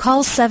 So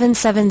call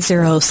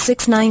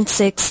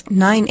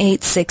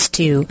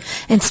 770-696-9862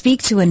 and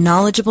speak to a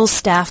knowledgeable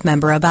staff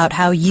member about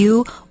how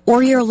you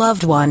or your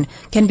loved one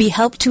can be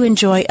helped to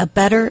enjoy a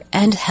better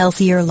and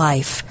healthier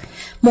life.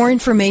 More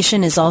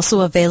information is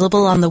also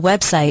available on the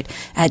website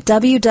at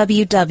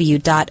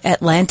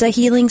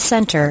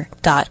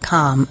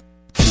www.atlantahealingcenter.com.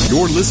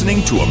 You're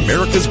listening to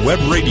America's Web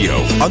Radio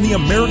on the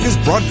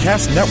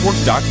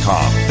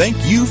AmericasBroadcastNetwork.com. Thank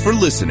you for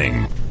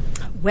listening.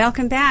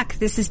 Welcome back.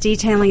 This is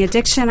Detailing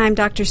Addiction. I'm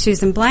Dr.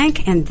 Susan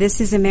Blank, and this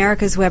is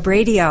America's Web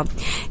Radio.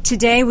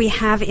 Today we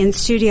have in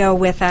studio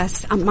with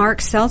us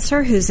Mark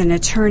Seltzer, who's an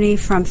attorney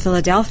from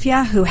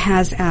Philadelphia who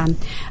has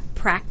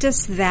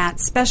practice that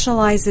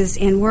specializes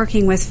in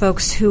working with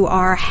folks who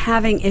are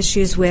having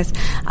issues with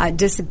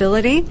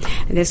disability.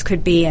 This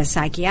could be a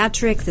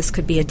psychiatric, this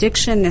could be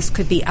addiction, this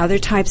could be other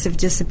types of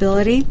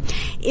disability.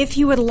 If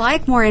you would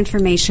like more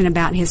information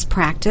about his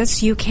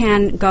practice, you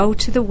can go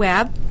to the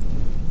web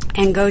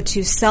and go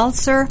to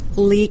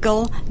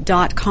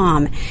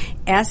seltzerlegal.com,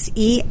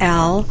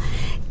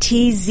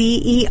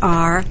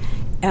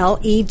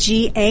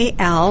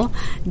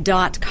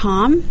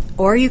 SELTZERLEGAL.com,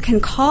 or you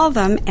can call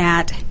them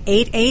at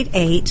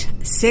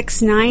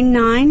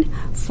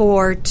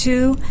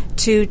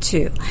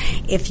 888-699-4222.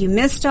 If you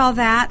missed all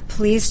that,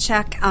 please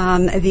check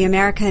the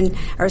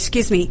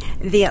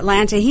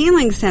Atlanta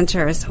Healing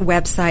Center's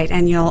website,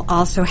 and you'll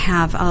also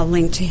have a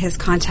link to his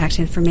contact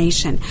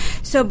information.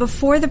 So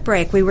before the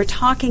break, we were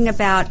talking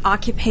about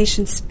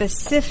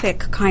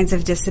occupation-specific kinds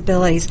of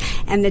disabilities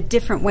and the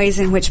different ways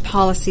in which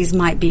policies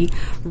might be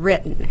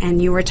written.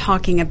 And you were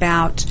talking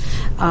about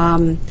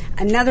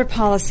another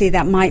policy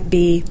that might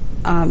be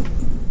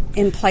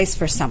in place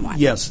for someone.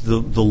 Yes, the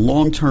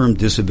long-term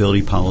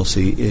disability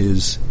policy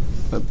is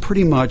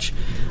pretty much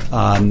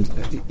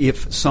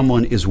if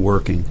someone is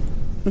working,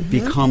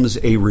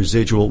 becomes a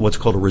residual, what's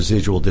called a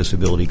residual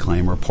disability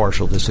claim or a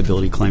partial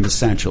disability claim,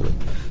 essentially.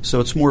 So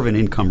it's more of an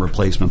income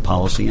replacement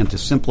policy. And to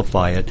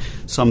simplify it,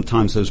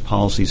 sometimes those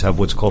policies have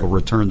what's called a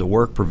return to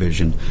work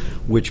provision,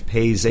 which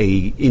pays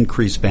a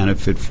increased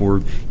benefit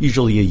for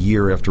usually a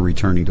year after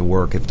returning to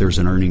work if there's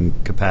an earning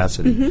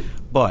capacity.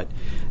 But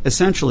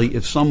essentially,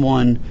 if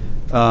someone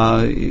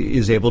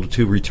is able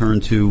to return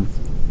to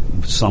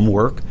some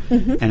work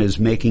and is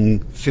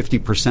making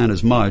 50%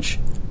 as much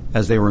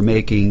as they were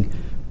making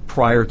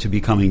prior to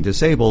becoming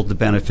disabled, the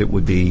benefit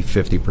would be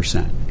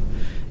 50%.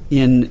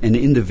 In an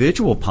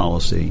individual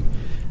policy,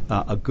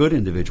 a good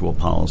individual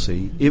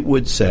policy, it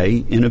would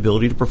say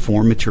inability to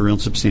perform material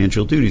and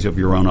substantial duties of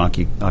your own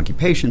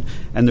occupation,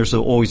 and there's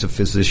always a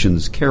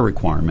physician's care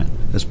requirement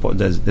as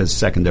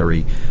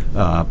secondary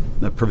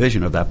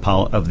provision of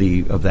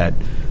that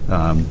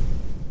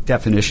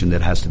definition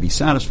that has to be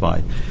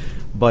satisfied.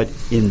 But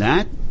in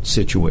that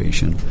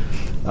situation,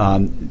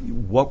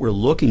 what we're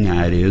looking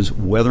at is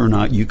whether or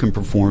not you can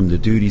perform the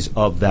duties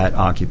of that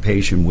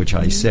occupation, which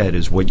I said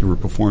is what you were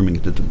performing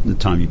at the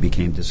time you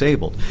became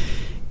disabled.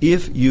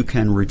 If you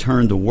can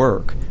return to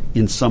work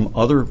in some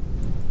other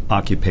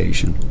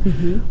occupation,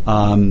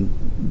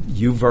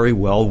 you very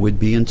well would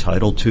be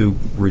entitled to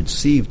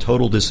receive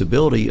total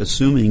disability,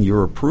 assuming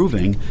you're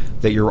proving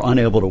that you're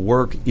unable to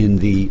work in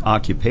the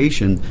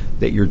occupation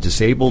that you're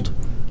disabled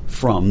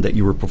from, that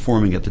you were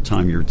performing at the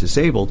time you were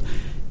disabled,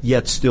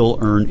 yet still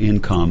earn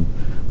income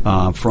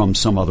from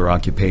some other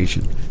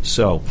occupation.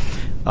 So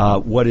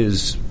what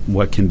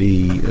can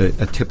be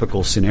a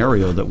typical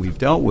scenario that we've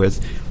dealt with,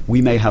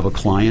 we may have a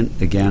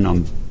client, again,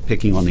 I'm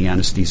picking on the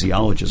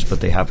anesthesiologist, but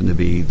they happen to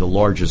be the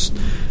largest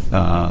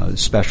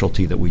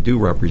specialty that we do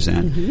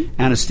represent.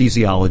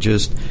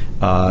 Anesthesiologist,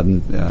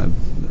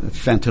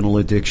 fentanyl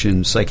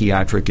addiction,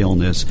 psychiatric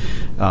illness,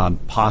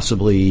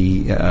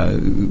 possibly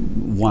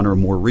one or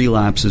more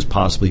relapses,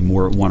 possibly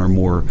one or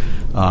more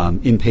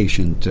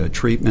inpatient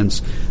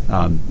treatments,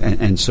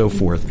 and so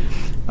forth.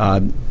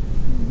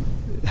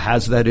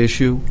 Has that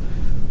issue.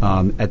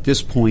 At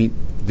this point,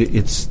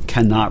 it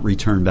cannot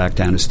return back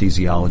to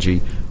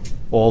anesthesiology.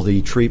 All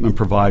the treatment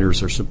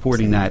providers are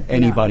supporting that.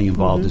 Anybody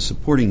involved is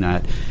supporting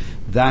that.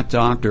 That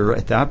doctor,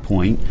 at that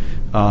point,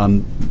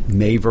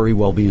 may very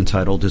well be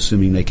entitled,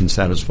 assuming they can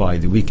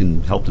we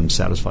can help them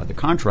satisfy the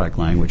contract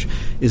language,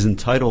 is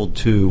entitled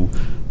to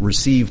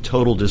receive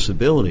total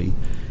disability,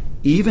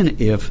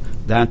 even if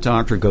that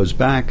doctor goes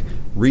back,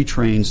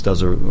 retrains,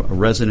 does a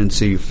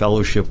residency,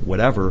 fellowship,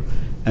 whatever,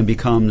 and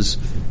becomes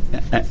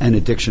an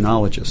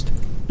addictionologist.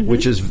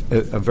 Which is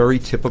a very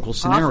typical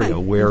scenario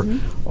where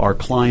our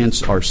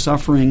clients are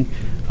suffering,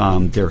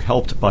 they're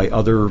helped by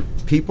other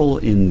people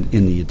in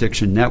the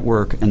addiction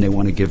network, and they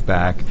want to give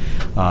back.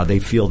 They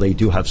feel they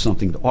do have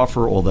something to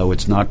offer, although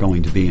it's not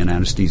going to be in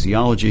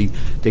anesthesiology.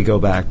 They go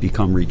back,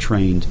 become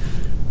retrained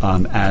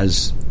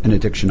as an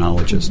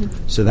addictionologist.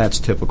 So that's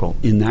typical.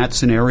 In that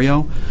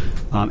scenario,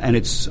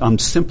 and I'm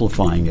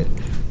simplifying it,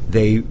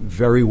 they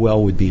very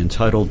well would be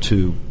entitled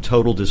to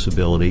total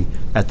disability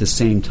at the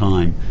same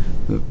time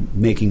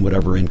making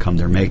whatever income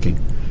they're making.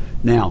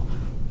 Now,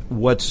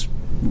 what's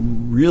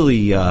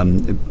really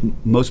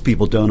most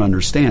people don't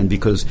understand,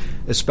 because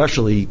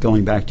especially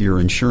going back to your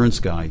insurance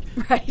guy,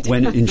 right.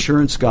 When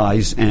insurance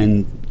guys,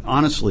 and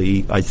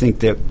honestly, I think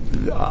that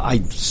I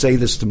say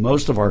this to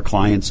most of our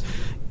clients,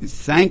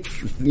 thank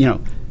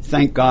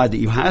God that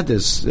you had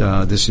this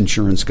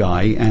insurance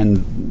guy,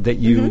 and that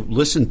you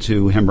listened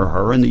to him or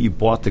her, and that you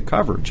bought the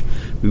coverage,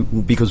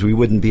 because we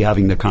wouldn't be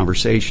having the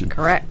conversation.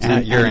 Correct.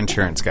 And your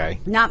insurance guy.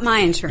 Not my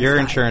insurance Your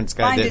guy. insurance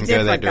guy didn't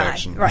go that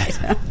direction. Right.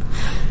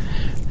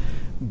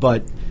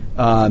 But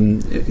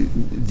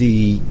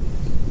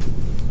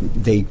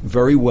they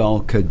very well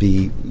could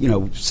be,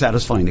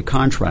 satisfying the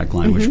contract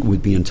language,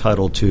 would be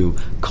entitled to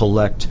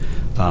collect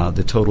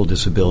the total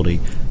disability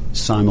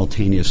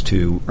simultaneous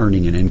to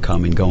earning an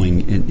income and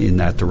going in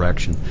that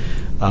direction.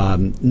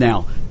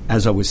 Now,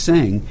 as I was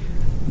saying,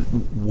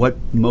 what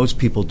most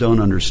people don't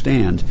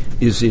understand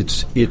is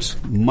it's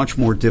much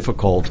more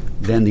difficult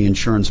than the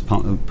insurance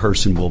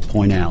person will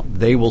point out.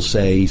 They will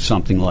say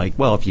something like,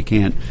 well, if you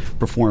can't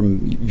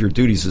perform your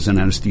duties as an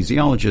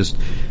anesthesiologist,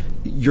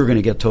 you're going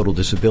to get total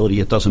disability.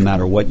 It doesn't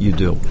matter what you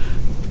do.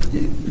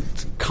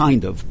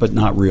 Kind of, but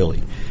not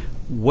really.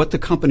 What the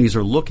companies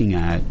are looking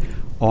at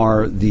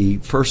are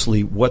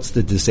firstly, what's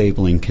the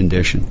disabling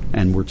condition?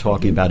 And we're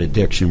talking about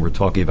addiction. We're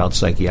talking about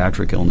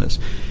psychiatric illness.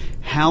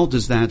 How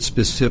does that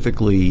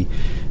specifically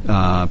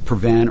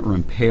prevent or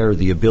impair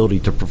the ability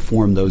to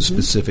perform those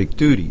specific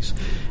duties?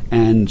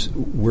 And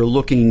we're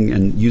looking,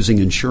 and using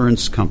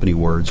insurance company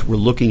words, we're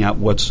looking at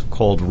what's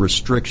called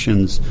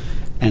restrictions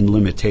and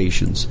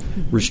limitations.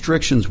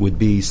 Restrictions would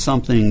be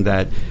something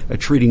that a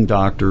treating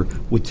doctor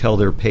would tell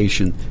their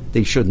patient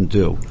they shouldn't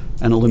do.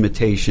 And a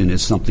limitation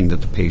is something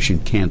that the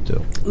patient can't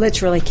do.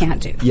 Literally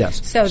can't do.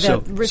 Yes. So the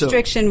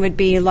restriction would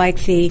be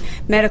like the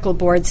medical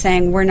board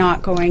saying we're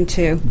not going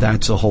to.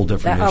 That's a whole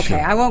different issue.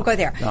 Okay, I won't go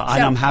there.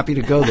 I'm happy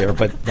to go there,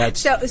 but that's...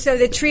 So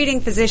the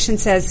treating physician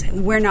says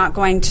we're not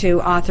going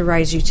to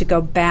authorize you to go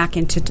back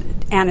into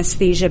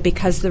anesthesia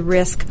because the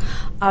risk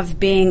of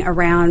being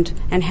around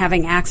and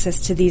having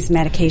access to these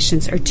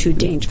medications are too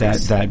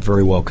dangerous. That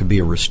very well could be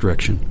a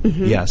restriction.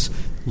 Yes.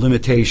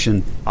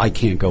 Limitation, I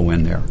can't go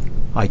in there.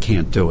 I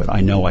can't do it. I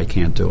know I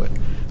can't do it.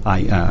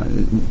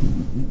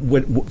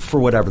 For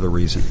whatever the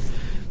reason.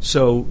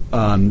 So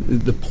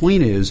the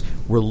point is,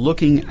 we're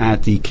looking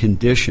at the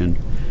condition,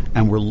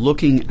 and we're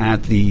looking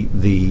at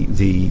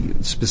the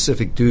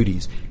specific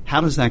duties.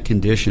 How does that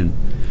condition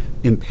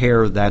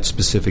impair that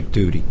specific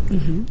duty?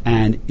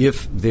 And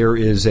if there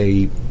is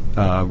a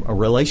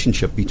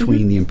relationship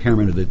between the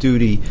impairment of the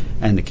duty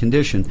and the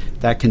condition,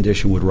 that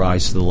condition would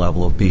rise to the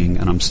level of being,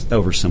 and I'm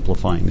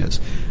oversimplifying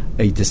this,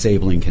 a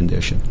disabling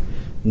condition.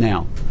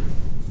 Now,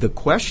 the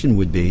question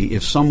would be,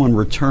 if someone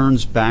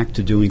returns back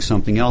to doing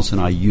something else,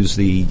 and I use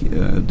the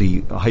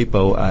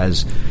hypo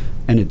as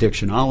an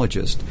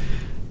addictionologist,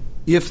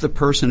 if the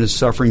person is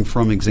suffering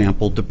from,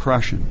 example,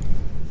 depression,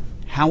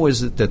 how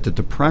is it that the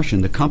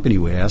depression, the company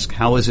would ask,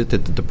 how is it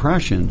that the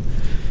depression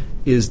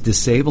is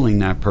disabling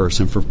that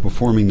person from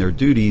performing their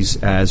duties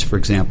as, for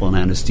example, an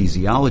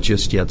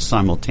anesthesiologist, yet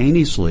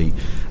simultaneously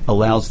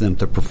allows them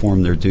to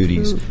perform their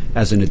duties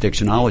as an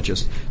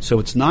addictionologist? So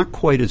it's not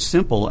quite as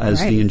simple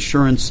as the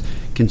insurance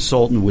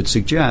consultant would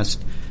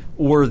suggest,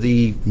 or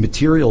the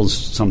materials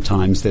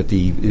sometimes that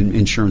the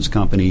insurance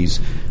companies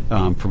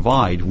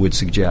provide would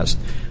suggest.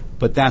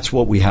 But that's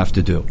what we have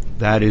to do.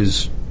 That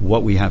is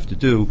what we have to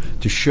do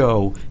to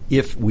show,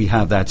 if we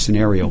have that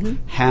scenario,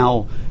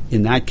 how,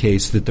 in that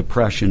case, the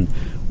depression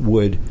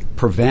would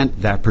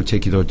prevent that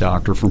particular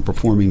doctor from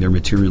performing their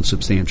material and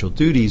substantial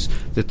duties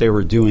that they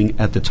were doing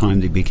at the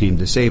time they became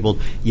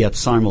disabled, yet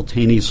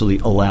simultaneously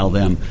allow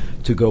them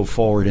to go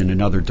forward in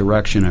another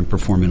direction and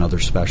perform another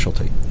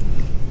specialty.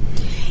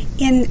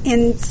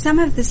 In some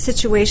of the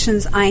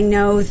situations, I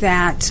know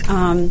that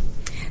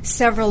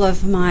several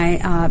of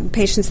my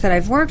patients that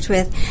I've worked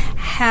with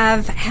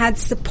have had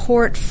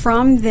support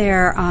from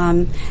their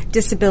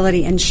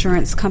disability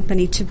insurance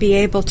company to be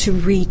able to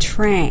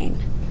retrain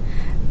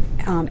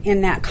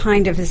in that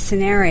kind of a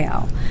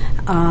scenario.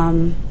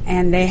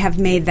 And they have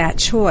made that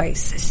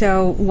choice.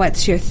 So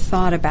what's your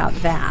thought about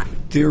that?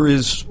 There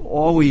is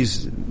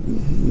always,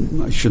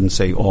 I shouldn't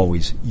say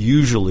always,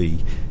 usually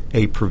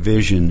a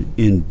provision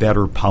in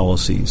better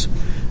policies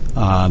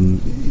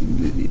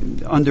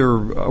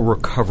under a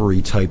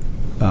recovery type,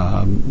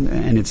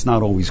 and it's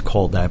not always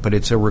called that, but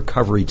it's a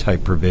recovery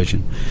type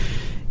provision.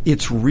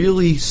 It's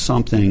really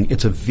something,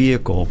 it's a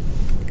vehicle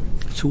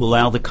to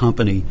allow the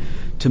company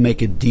to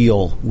make a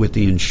deal with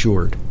the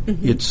insured.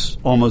 It's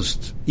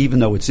almost, even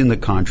though it's in the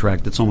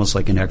contract, it's almost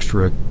like an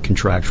extra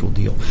contractual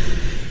deal.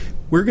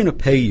 We're going to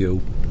pay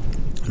you,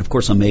 and of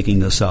course I'm making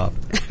this up,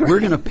 we're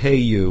going to pay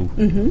you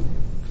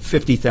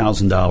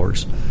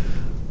 $50,000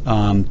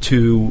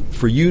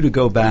 for you to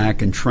go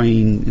back and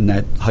train in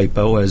that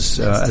hypo as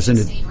an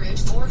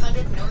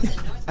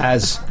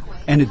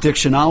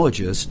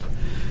addictionologist.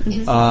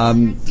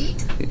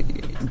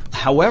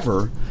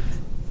 However,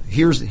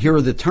 here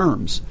are the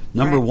terms.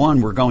 Number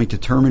one, we're going to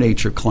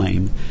terminate your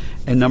claim,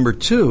 and number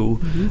two,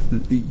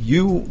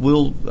 you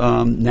will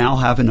now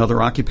have another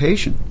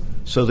occupation.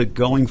 so that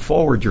going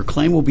forward your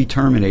claim will be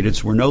terminated,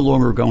 so we're no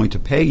longer going to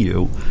pay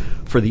you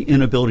for the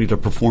inability to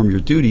perform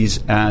your duties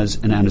as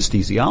an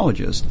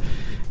anesthesiologist.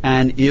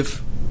 And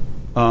if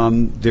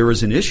there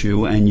is an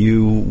issue and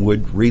you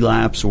would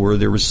relapse, or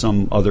there was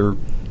some other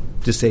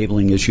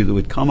disabling issue that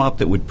would come up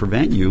that would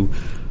prevent you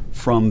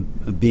from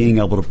being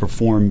able to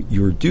perform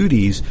your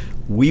duties,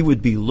 we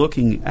would be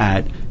looking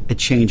at a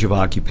change of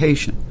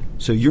occupation.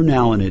 So you're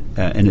now an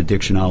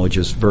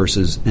addictionologist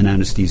versus an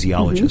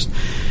anesthesiologist.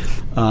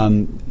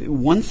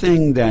 One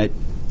thing that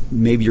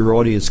maybe your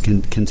audience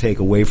can take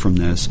away from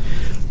this,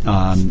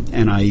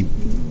 and I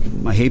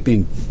hate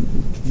being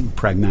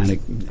pragmatic.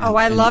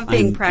 I love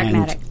being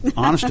pragmatic. And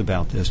honest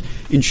about this.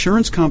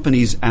 Insurance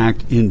companies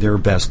act in their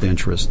best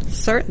interest.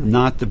 Certainly.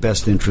 Not the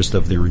best interest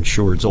of their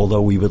insureds,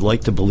 although we would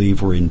like to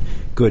believe we're in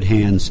good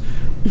hands.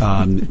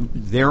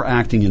 They're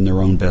acting in their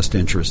own best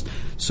interest.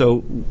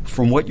 So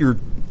from what you're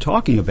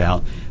talking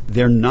about,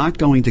 they're not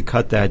going to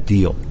cut that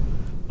deal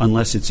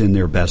unless it's in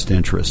their best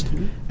interest.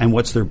 And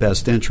what's their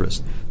best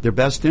interest? Their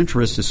best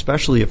interest,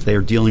 especially if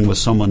they're dealing with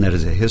someone that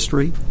has a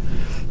history,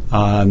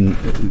 and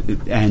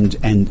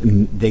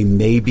they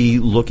may be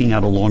looking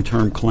at a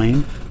long-term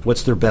claim,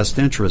 what's their best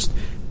interest?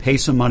 Pay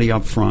some money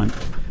up front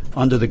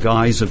under the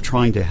guise of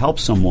trying to help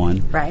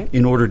someone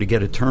in order to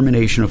get a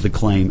termination of the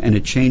claim and a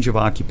change of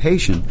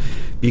occupation.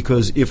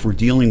 Because if we're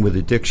dealing with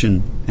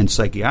addiction and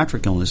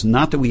psychiatric illness,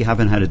 not that we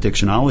haven't had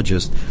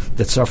addictionologists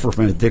that suffer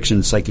from addiction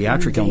and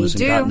psychiatric illness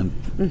and gotten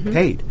them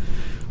paid.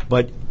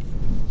 But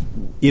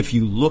if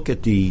you look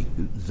at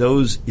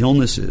those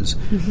illnesses,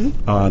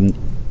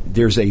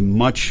 there's a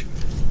much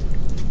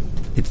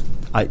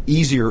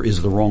easier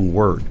is the wrong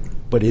word,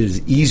 but it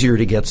is easier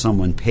to get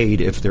someone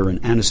paid if they're an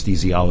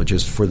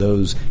anesthesiologist for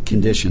those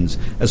conditions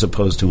as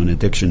opposed to an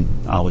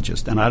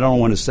addictionologist. And I don't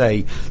want to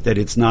say that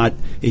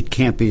it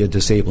can't be a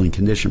disabling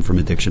condition from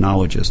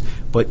addictionologist,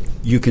 but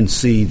you can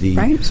see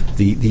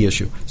the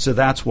issue. So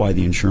that's why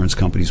the insurance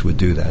companies would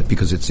do that,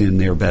 because it's in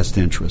their best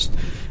interest.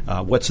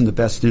 What's in the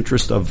best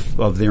interest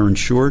of their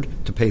insured?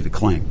 To pay the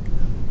claim.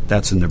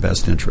 That's in their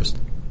best interest.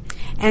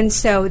 And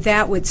so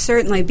that would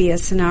certainly be a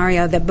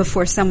scenario that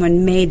before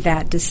someone made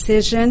that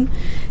decision,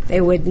 they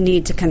would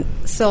need to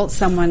consult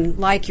someone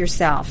like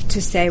yourself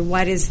to say,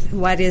 what is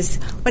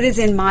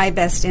in my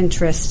best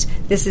interest?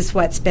 This is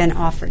what's been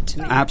offered to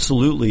me.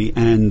 Absolutely.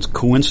 And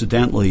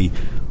coincidentally,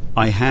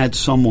 I had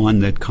someone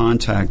that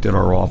contacted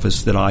our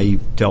office that I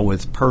dealt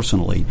with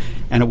personally,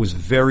 and it was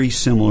very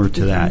similar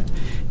to that.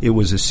 It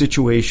was a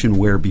situation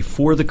where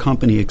before the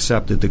company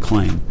accepted the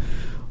claim,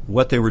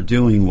 what they were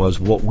doing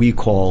was what we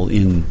call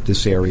in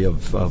this area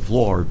of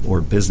law or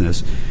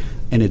business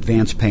an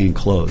advance pay and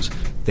close.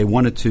 They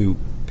wanted to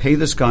pay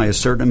this guy a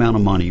certain amount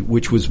of money,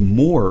 which was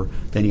more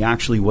than he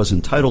actually was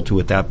entitled to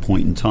at that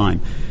point in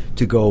time,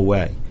 to go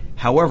away.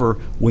 However,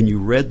 when you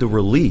read the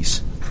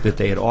release that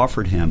they had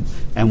offered him,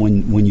 and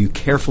when you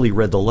carefully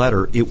read the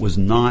letter, it was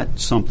not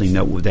something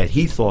that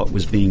he thought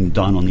was being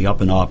done on the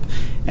up and up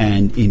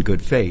and in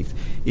good faith.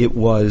 It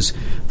was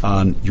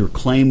your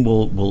claim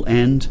will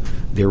end.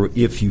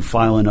 If you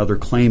file another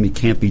claim, it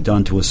can't be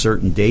done to a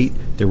certain date.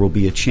 There will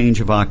be a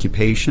change of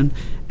occupation.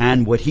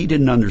 And what he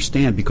didn't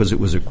understand, because it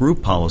was a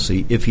group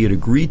policy, if he had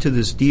agreed to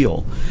this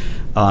deal,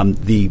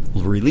 the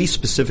release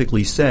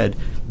specifically said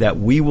that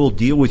we will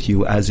deal with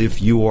you as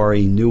if you are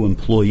a new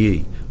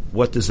employee.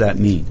 What does that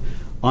mean?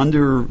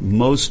 Under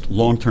most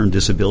long-term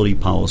disability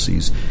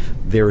policies,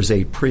 there is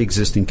a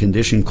pre-existing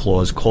condition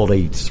clause called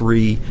a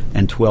 3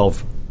 and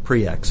 12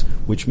 pre-ex,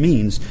 which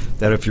means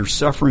that if you're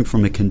suffering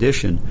from a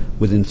condition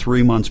within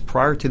 3 months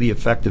prior to the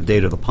effective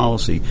date of the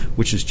policy,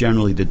 which is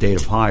generally the date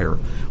of hire,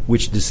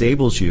 which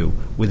disables you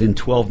within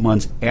 12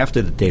 months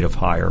after the date of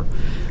hire,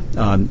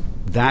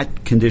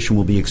 that condition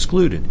will be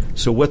excluded.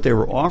 So what they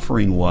were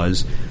offering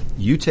was,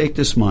 you take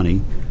this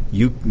money,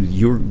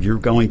 you're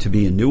going to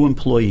be a new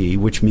employee,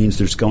 which means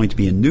there's going to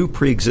be a new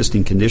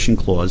pre-existing condition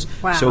clause.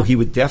 Wow. So he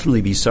would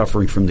definitely be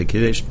suffering from the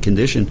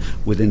condition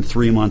within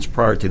 3 months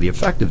prior to the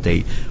effective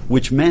date,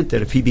 which meant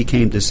that if he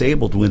became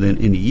disabled in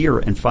a year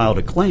and filed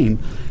a claim,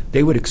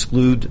 they would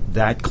exclude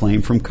that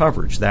claim from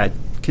coverage, that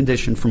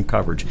condition from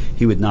coverage.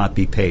 He would not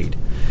be paid.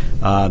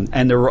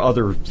 And there were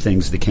other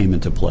things that came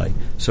into play.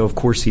 So, of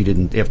course, he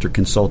didn't, after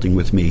consulting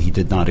with me, he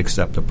did not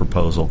accept the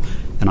proposal,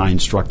 and I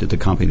instructed the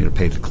company to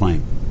pay the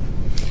claim.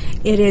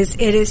 It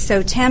is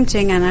so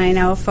tempting, and I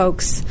know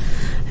folks,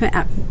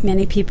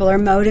 many people are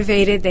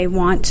motivated. They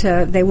want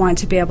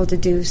to be able to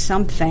do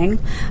something,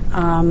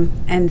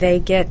 and they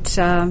get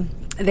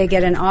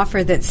an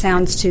offer that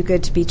sounds too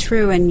good to be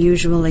true, and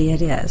usually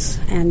it is.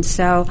 And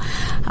so,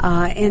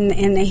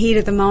 in the heat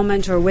of the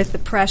moment, or with the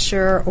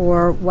pressure,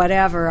 or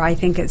whatever, I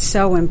think it's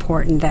so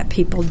important that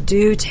people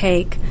do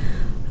take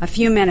a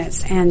few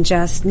minutes and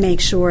just make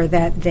sure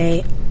that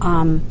they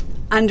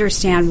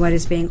understand what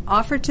is being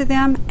offered to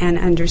them and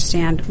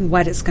understand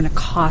what it's going to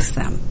cost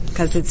them,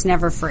 because it's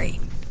never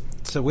free.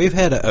 So we've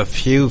had a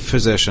few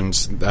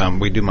physicians.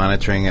 We do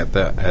monitoring at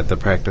the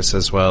practice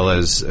as well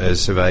as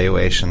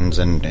evaluations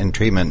and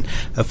treatment.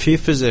 A few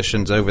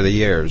physicians over the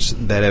years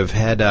that have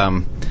had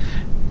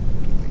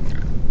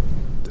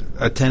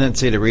a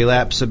tendency to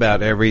relapse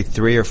about every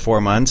 3 or 4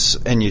 months,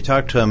 and you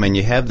talk to them and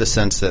you have the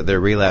sense that they're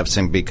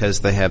relapsing because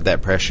they have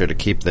that pressure to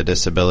keep the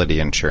disability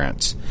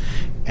insurance.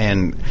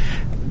 And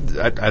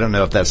I don't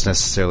know if that's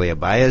necessarily a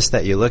bias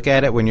that you look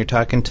at it when you're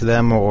talking to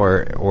them,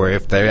 or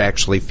if they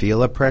actually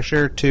feel a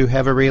pressure to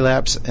have a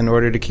relapse in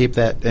order to keep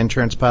that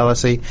insurance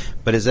policy.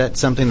 But is that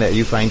something that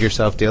you find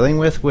yourself dealing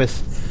with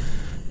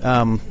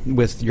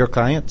your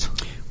clients?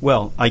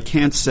 Well, I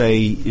can't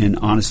say in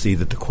honesty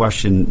that the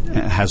question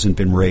hasn't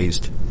been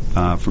raised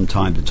from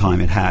time to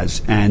time. It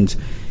has. And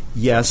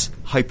yes,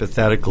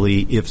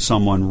 hypothetically, if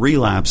someone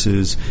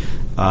relapses,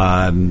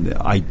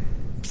 I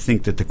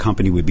think that the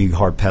company would be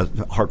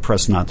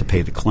hard-pressed not to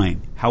pay the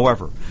claim.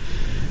 However,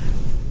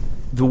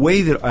 the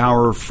way that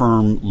our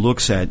firm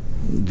looks at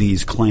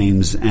these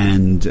claims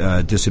and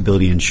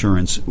disability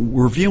insurance,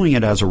 we're viewing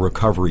it as a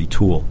recovery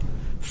tool.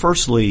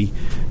 Firstly,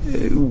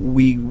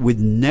 we would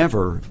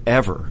never,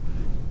 ever,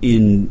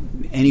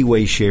 in any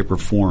way, shape, or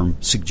form,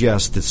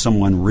 suggest that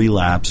someone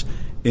relapse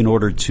in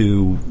order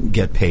to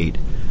get paid.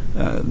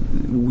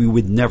 We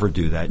would never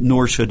do that,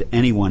 nor should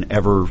anyone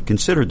ever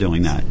consider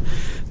doing that.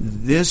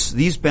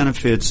 These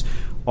benefits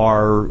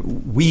are,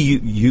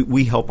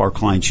 we help our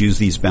clients use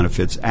these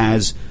benefits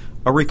as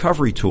a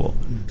recovery tool.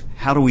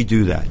 How do we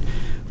do that?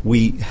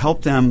 We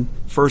help them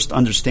first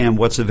understand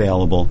what's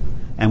available,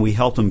 and we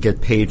help them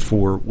get paid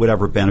for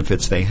whatever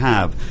benefits they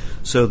have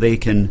so they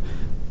can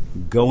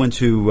go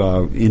into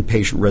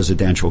inpatient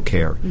residential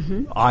care,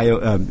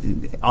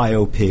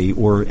 IOP,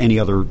 or any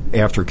other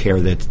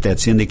aftercare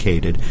that's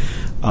indicated,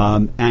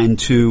 and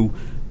to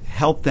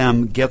help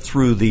them get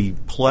through the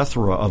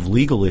plethora of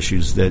legal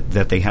issues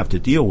that they have to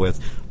deal with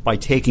by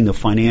taking the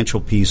financial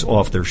piece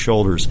off their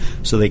shoulders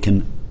so they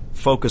can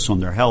focus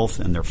on their health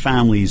and their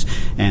families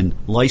and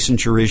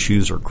licensure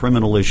issues or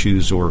criminal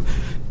issues or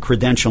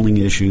credentialing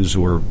issues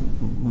or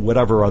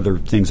whatever other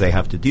things they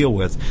have to deal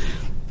with,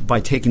 by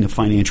taking the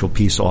financial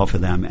piece off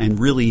of them and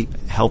really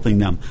helping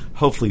them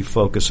hopefully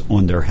focus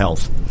on their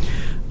health.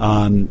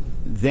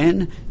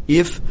 Then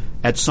if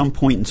at some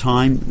point in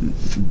time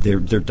their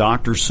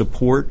doctors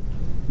support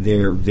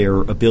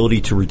their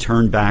ability to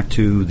return back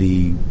to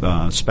the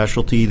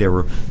specialty they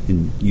were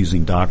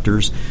using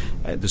doctors,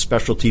 the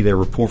specialty they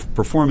were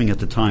performing at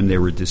the time they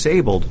were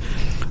disabled,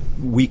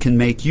 we can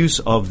make use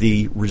of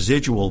the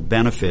residual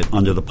benefit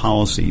under the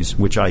policies,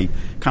 which I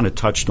kind of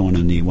touched on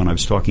when I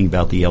was talking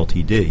about the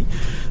LTD.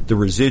 The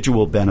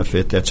residual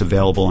benefit that's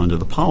available under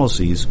the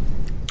policies,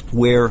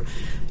 where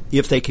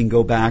if they can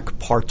go back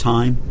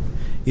part-time,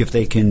 if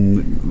they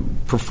can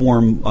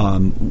perform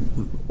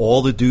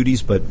all the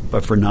duties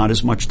but for not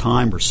as much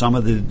time, or some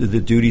of the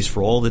duties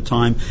for all the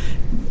time,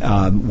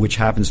 which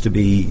happens to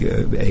be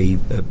a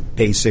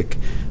basic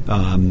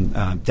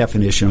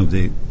definition of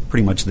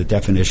pretty much the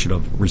definition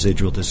of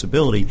residual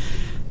disability,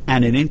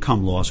 and an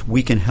income loss,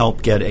 we can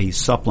help get a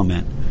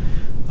supplement.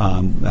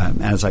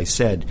 As I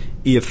said,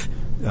 if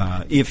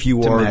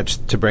you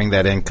to bring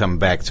that income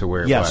back to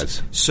where it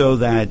was, so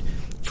that,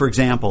 for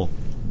example,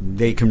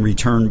 they can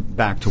return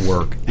back to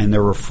work, and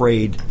they're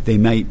afraid they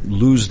might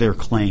lose their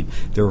claim.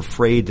 They're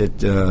afraid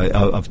that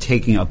of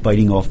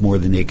biting off more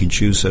than they can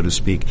chew, so to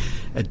speak.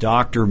 A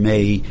doctor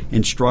may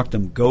instruct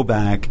them, go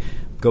back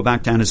to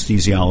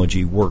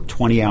anesthesiology, work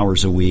 20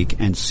 hours a week,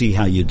 and see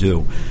how you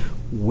do.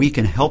 We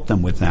can help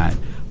them with that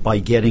by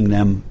getting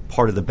them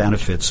part of the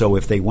benefit. So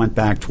if they went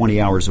back 20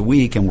 hours a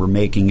week and were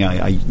making,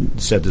 I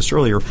said this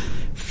earlier,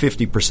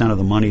 50% of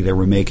the money they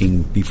were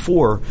making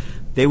before,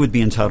 they would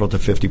be entitled to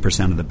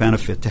 50% of the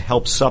benefit to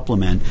help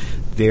supplement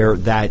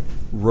that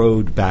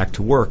road back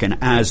to work. And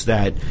as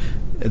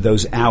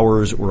those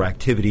hours or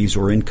activities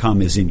or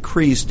income is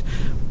increased,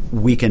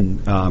 we can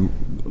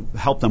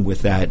help them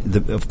with that.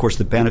 Of course,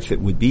 the benefit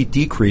would be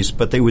decreased,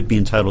 but they would be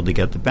entitled to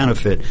get the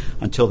benefit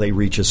until they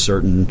reach a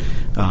certain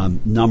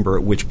number,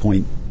 at which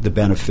point the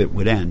benefit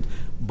would end.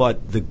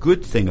 But the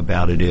good thing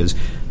about it is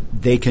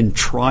they can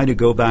try to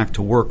go back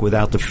to work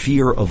without the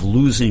fear of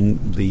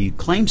losing the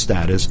claim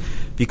status,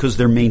 because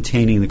they're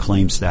maintaining the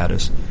claim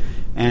status.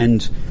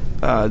 And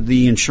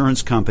the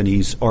insurance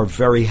companies are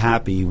very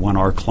happy when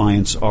our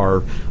clients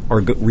are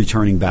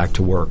returning back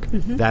to work.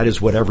 Mm-hmm. That is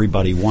what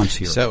everybody wants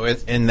here. So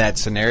in that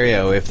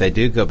scenario, if they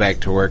do go back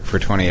to work for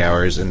 20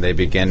 hours and they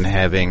begin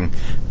having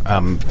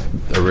a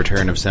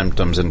return of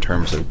symptoms in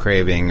terms of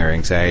craving or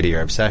anxiety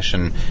or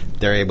obsession,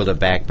 they're able to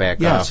back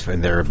yes. off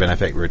and their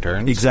benefit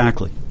returns?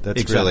 Exactly.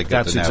 That's really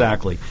good to know.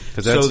 Exactly.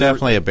 Because that's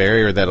definitely a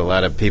barrier that a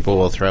lot of people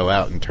will throw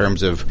out in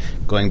terms of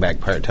going back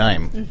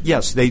part-time. Mm-hmm.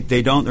 Yes,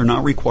 they're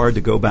not required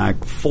to go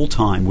back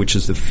full-time, which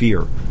is the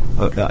fear.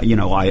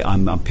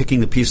 I'm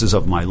picking the pieces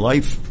of my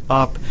life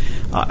up.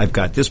 I've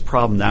got this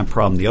problem, that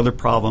problem, the other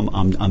problem.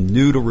 I'm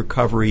new to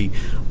recovery.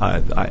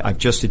 I've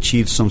just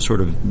achieved some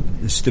sort of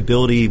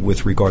stability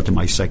with regard to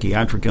my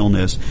psychiatric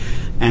illness.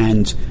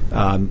 And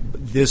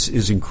this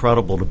is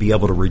incredible to be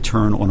able to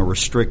return on a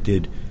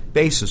restricted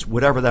basis,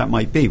 whatever that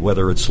might be,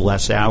 whether it's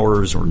less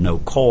hours or no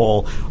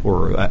call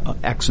or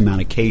X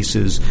amount of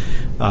cases,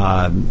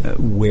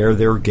 where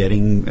they're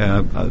getting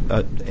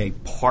a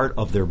part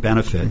of their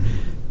benefit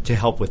to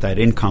help with that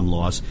income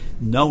loss,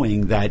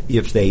 knowing that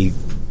if they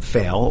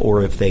fail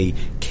or if they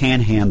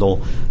can't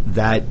handle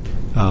that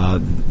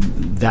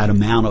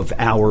amount of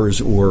hours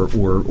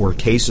or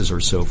cases or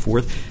so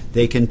forth,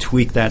 they can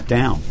tweak that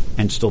down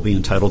and still be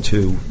entitled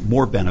to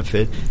more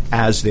benefit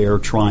as they're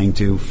trying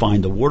to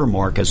find the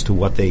watermark as to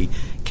what they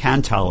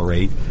can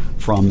tolerate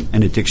from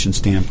an addiction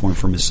standpoint,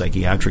 from a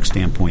psychiatric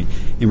standpoint,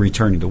 in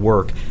returning to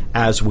work,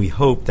 as we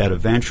hope that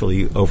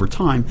eventually, over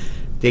time,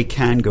 they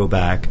can go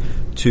back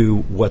to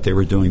what they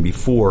were doing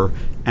before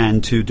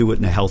and to do it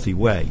in a healthy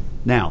way.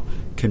 Now,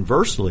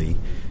 conversely,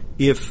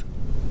 if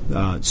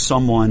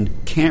someone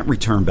can't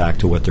return back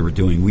to what they were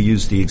doing, we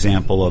used the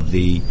example of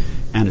the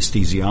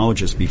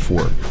anesthesiologist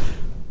before,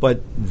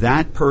 but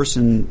that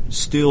person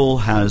still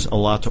has a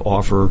lot to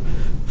offer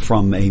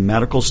from a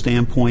medical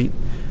standpoint.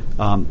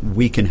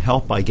 We can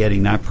help by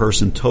getting that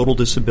person total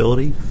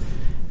disability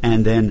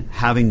and then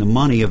having the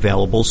money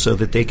available so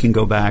that they can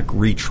go back,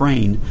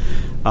 retrain,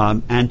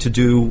 and to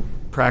do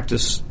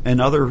practice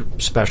another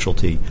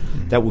specialty.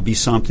 That would be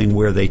something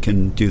where they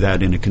can do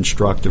that in a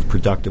constructive,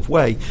 productive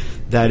way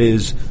that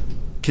is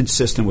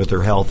consistent with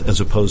their health, as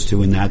opposed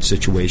to, in that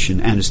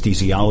situation,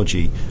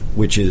 anesthesiology,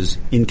 which is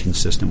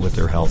inconsistent with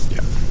their health.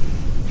 Yeah.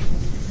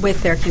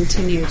 With their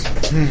continued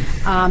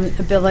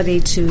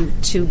ability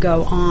to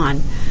go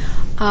on.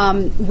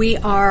 We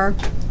are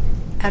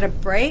at a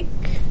break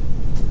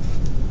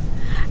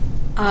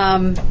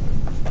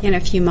in a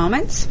few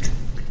moments,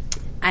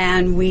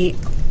 and we...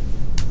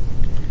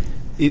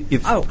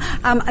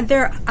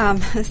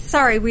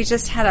 sorry, we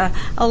just had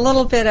a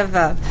little bit of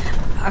a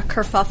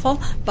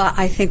kerfuffle, but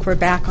I think we're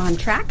back on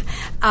track.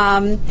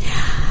 In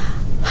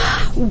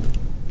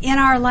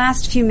our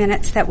last few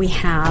minutes that we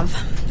have,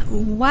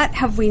 what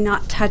have we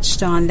not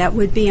touched on that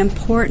would be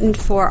important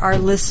for our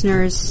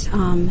listeners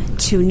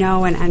to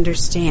know and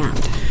understand?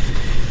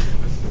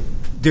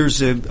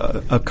 There's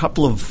a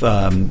couple of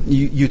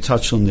you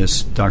touched on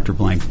this, Dr.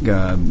 Blank,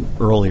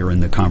 earlier in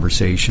the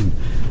conversation.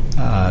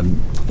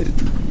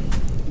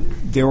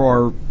 There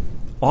are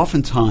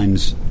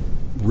oftentimes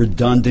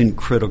redundant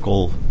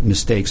critical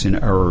mistakes and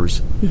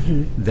errors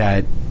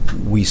that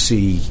we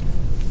see,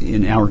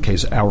 in our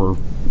case, our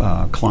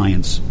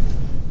clients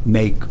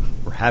make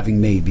or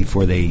having made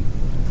before they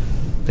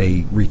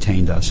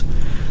retained us.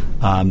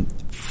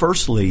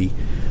 Firstly,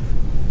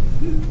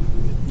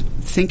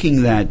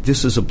 thinking that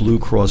this is a Blue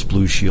Cross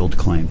Blue Shield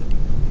claim.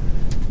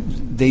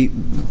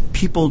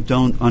 People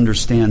don't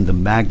understand the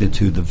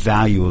magnitude, the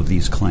value of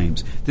these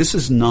claims. This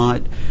is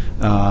not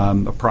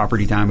a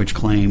property damage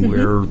claim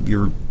where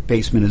your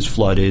basement is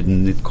flooded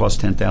and it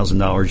costs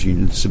 $10,000.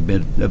 You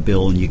submit a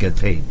bill and you get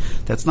paid.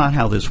 That's not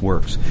how this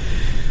works.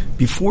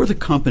 Before the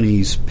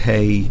companies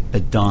pay a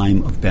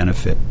dime of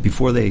benefit,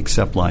 before they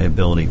accept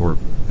liability, or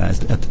at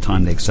the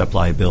time they accept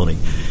liability,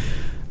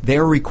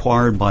 they're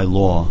required by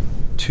law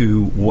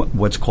to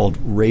what's called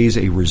raise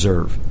a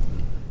reserve.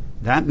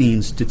 That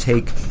means to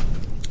take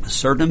a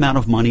certain amount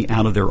of money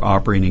out of their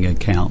operating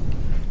account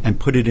and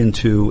put it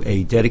into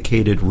a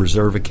dedicated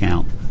reserve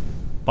account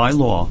by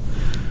law,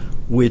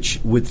 which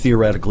would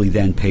theoretically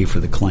then pay for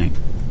the claim.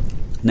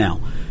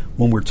 Now,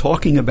 when we're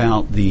talking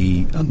about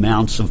the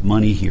amounts of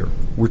money here,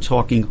 we're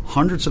talking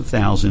hundreds of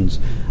thousands,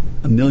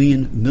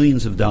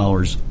 millions of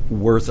dollars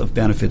worth of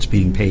benefits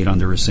being paid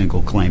under a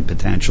single claim,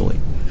 potentially.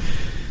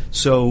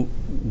 So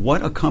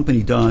what a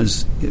company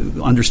does,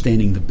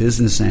 understanding the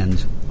business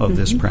end of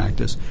this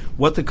practice,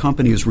 what the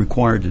company is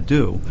required to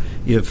do,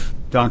 if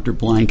Dr.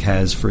 Blank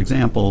has, for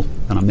example,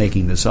 and I'm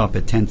making this up,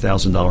 a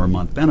 $10,000 a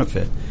month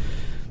benefit,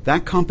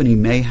 that company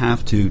may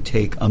have to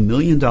take $1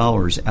 million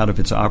out of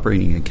its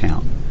operating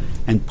account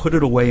and put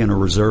it away in a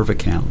reserve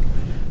account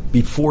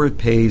before it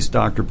pays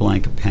Dr.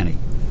 Blank a penny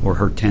or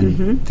her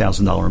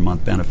 $10,000 a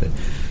month benefit.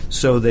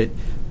 So that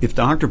if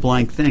Dr.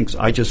 Blank thinks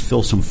I just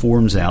fill some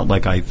forms out,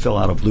 like I fill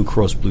out a Blue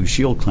Cross Blue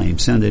Shield claim,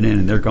 send it in,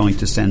 and they're going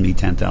to send me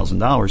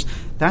 $10,000,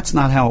 that's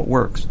not how it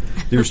works.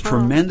 There's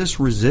tremendous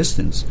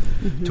resistance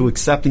to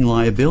accepting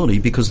liability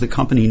because the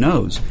company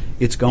knows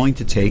it's going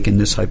to take, in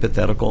this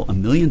hypothetical, $1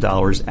 million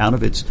out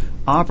of its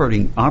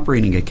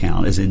operating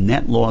account as a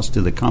net loss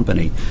to the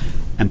company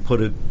and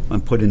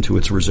put into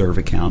its reserve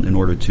account in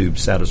order to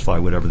satisfy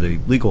whatever the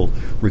legal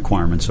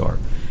requirements are.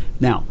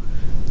 Now,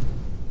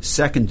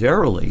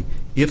 secondarily,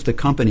 if the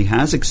company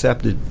has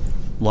accepted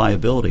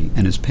liability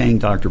and is paying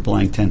Dr.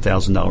 Blank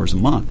 $10,000 a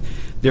month,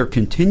 there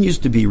continues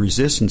to be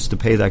resistance to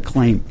pay that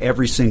claim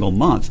every single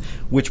month,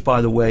 which,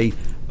 by the way,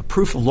 a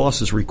proof of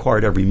loss is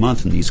required every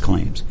month in these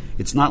claims.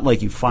 It's not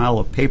like you file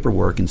a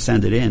paperwork and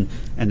send it in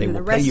and they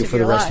will pay you for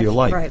the rest of your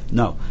life. Right.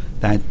 No,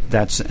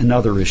 that's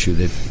another issue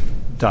that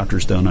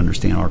doctors don't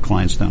understand, our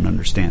clients don't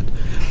understand.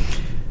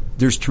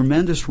 There's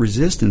tremendous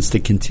resistance to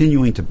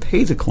continuing to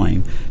pay the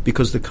claim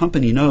because the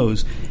company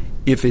knows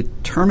if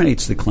it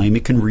terminates the claim,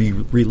 it can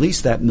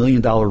release that $1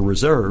 million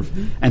reserve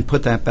and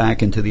put that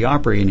back into the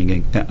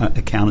operating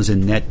account as a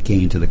net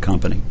gain to the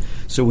company.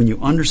 So when you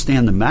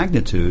understand the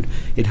magnitude,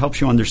 it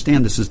helps you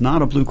understand this is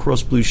not a Blue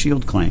Cross Blue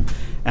Shield claim.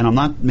 And I'm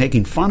not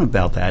making fun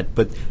about that,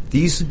 but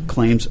these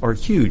claims are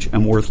huge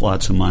and worth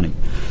lots of money.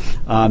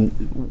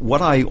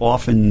 What I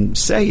often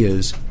say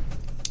is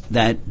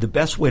that the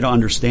best way to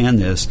understand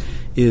this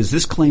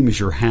claim is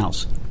your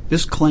house.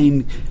 This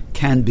claim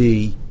can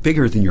be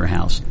bigger than your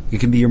house. It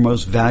can be your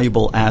most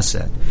valuable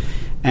asset.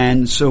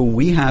 And so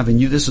we have,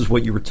 and this is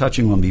what you were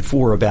touching on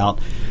before about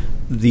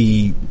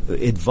the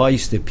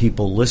advice that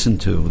people listen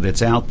to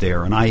that's out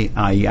there, and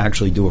I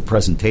actually do a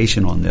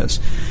presentation on this.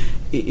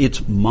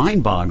 It's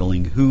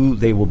mind-boggling who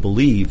they will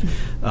believe.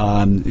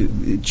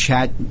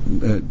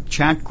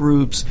 Chat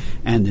groups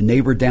and the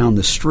neighbor down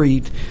the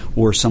street,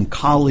 or some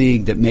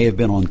colleague that may have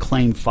been on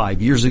claim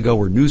 5 years ago,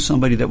 or knew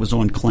somebody that was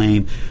on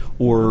claim,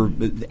 or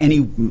any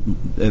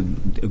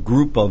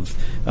group of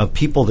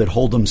people that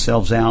hold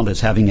themselves out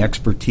as having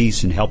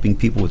expertise in helping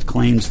people with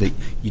claims that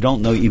you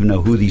don't even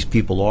know who these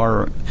people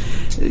are.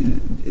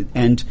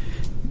 And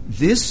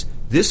this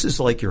is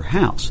like your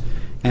house.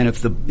 And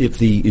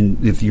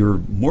if your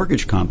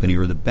mortgage company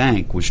or the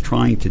bank was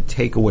trying to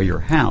take away your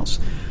house,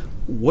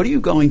 what are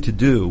you going to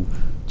do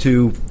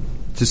to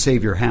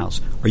save your house?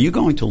 Are you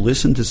going to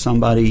listen to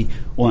somebody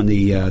on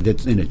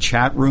that's in a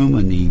chat room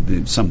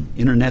on some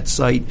internet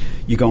site?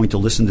 You're going to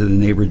listen to the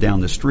neighbor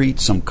down the street,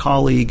 some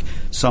colleague,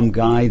 some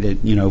guy that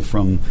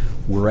from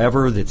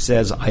wherever that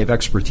says I have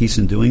expertise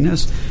in doing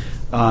this.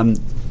 The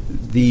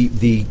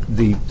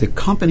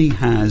company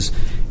has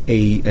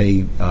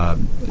a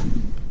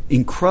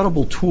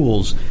incredible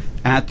tools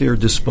at their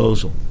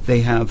disposal.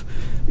 They have.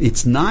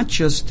 It's not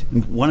just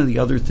one of the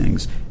other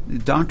things.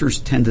 Doctors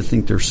tend to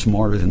think they're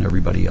smarter than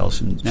everybody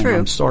else, and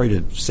I'm sorry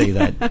to say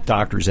that,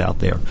 doctors out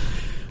there,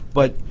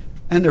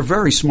 and they're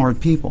very smart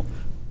people.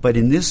 But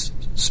in this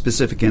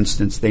specific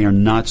instance, they are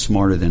not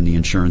smarter than the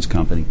insurance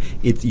company.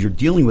 You're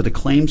dealing with a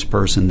claims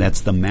person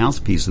that's the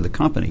mouthpiece of the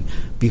company.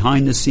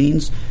 Behind the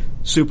scenes,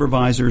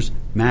 supervisors,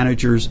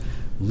 managers,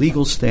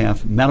 legal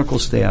staff, medical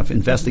staff,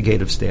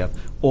 investigative staff,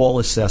 all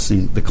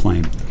assessing the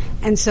claim.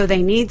 And so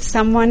they need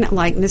someone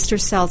like Mr.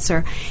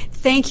 Seltzer.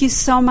 Thank you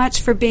so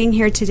much for being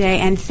here today,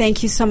 and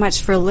thank you so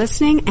much for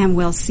listening, and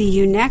we'll see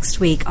you next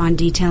week on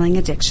Detailing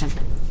Addiction.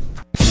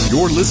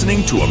 You're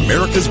listening to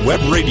America's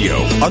Web Radio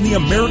on the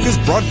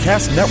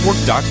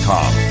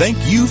AmericasBroadcastNetwork.com. Thank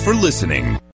you for listening.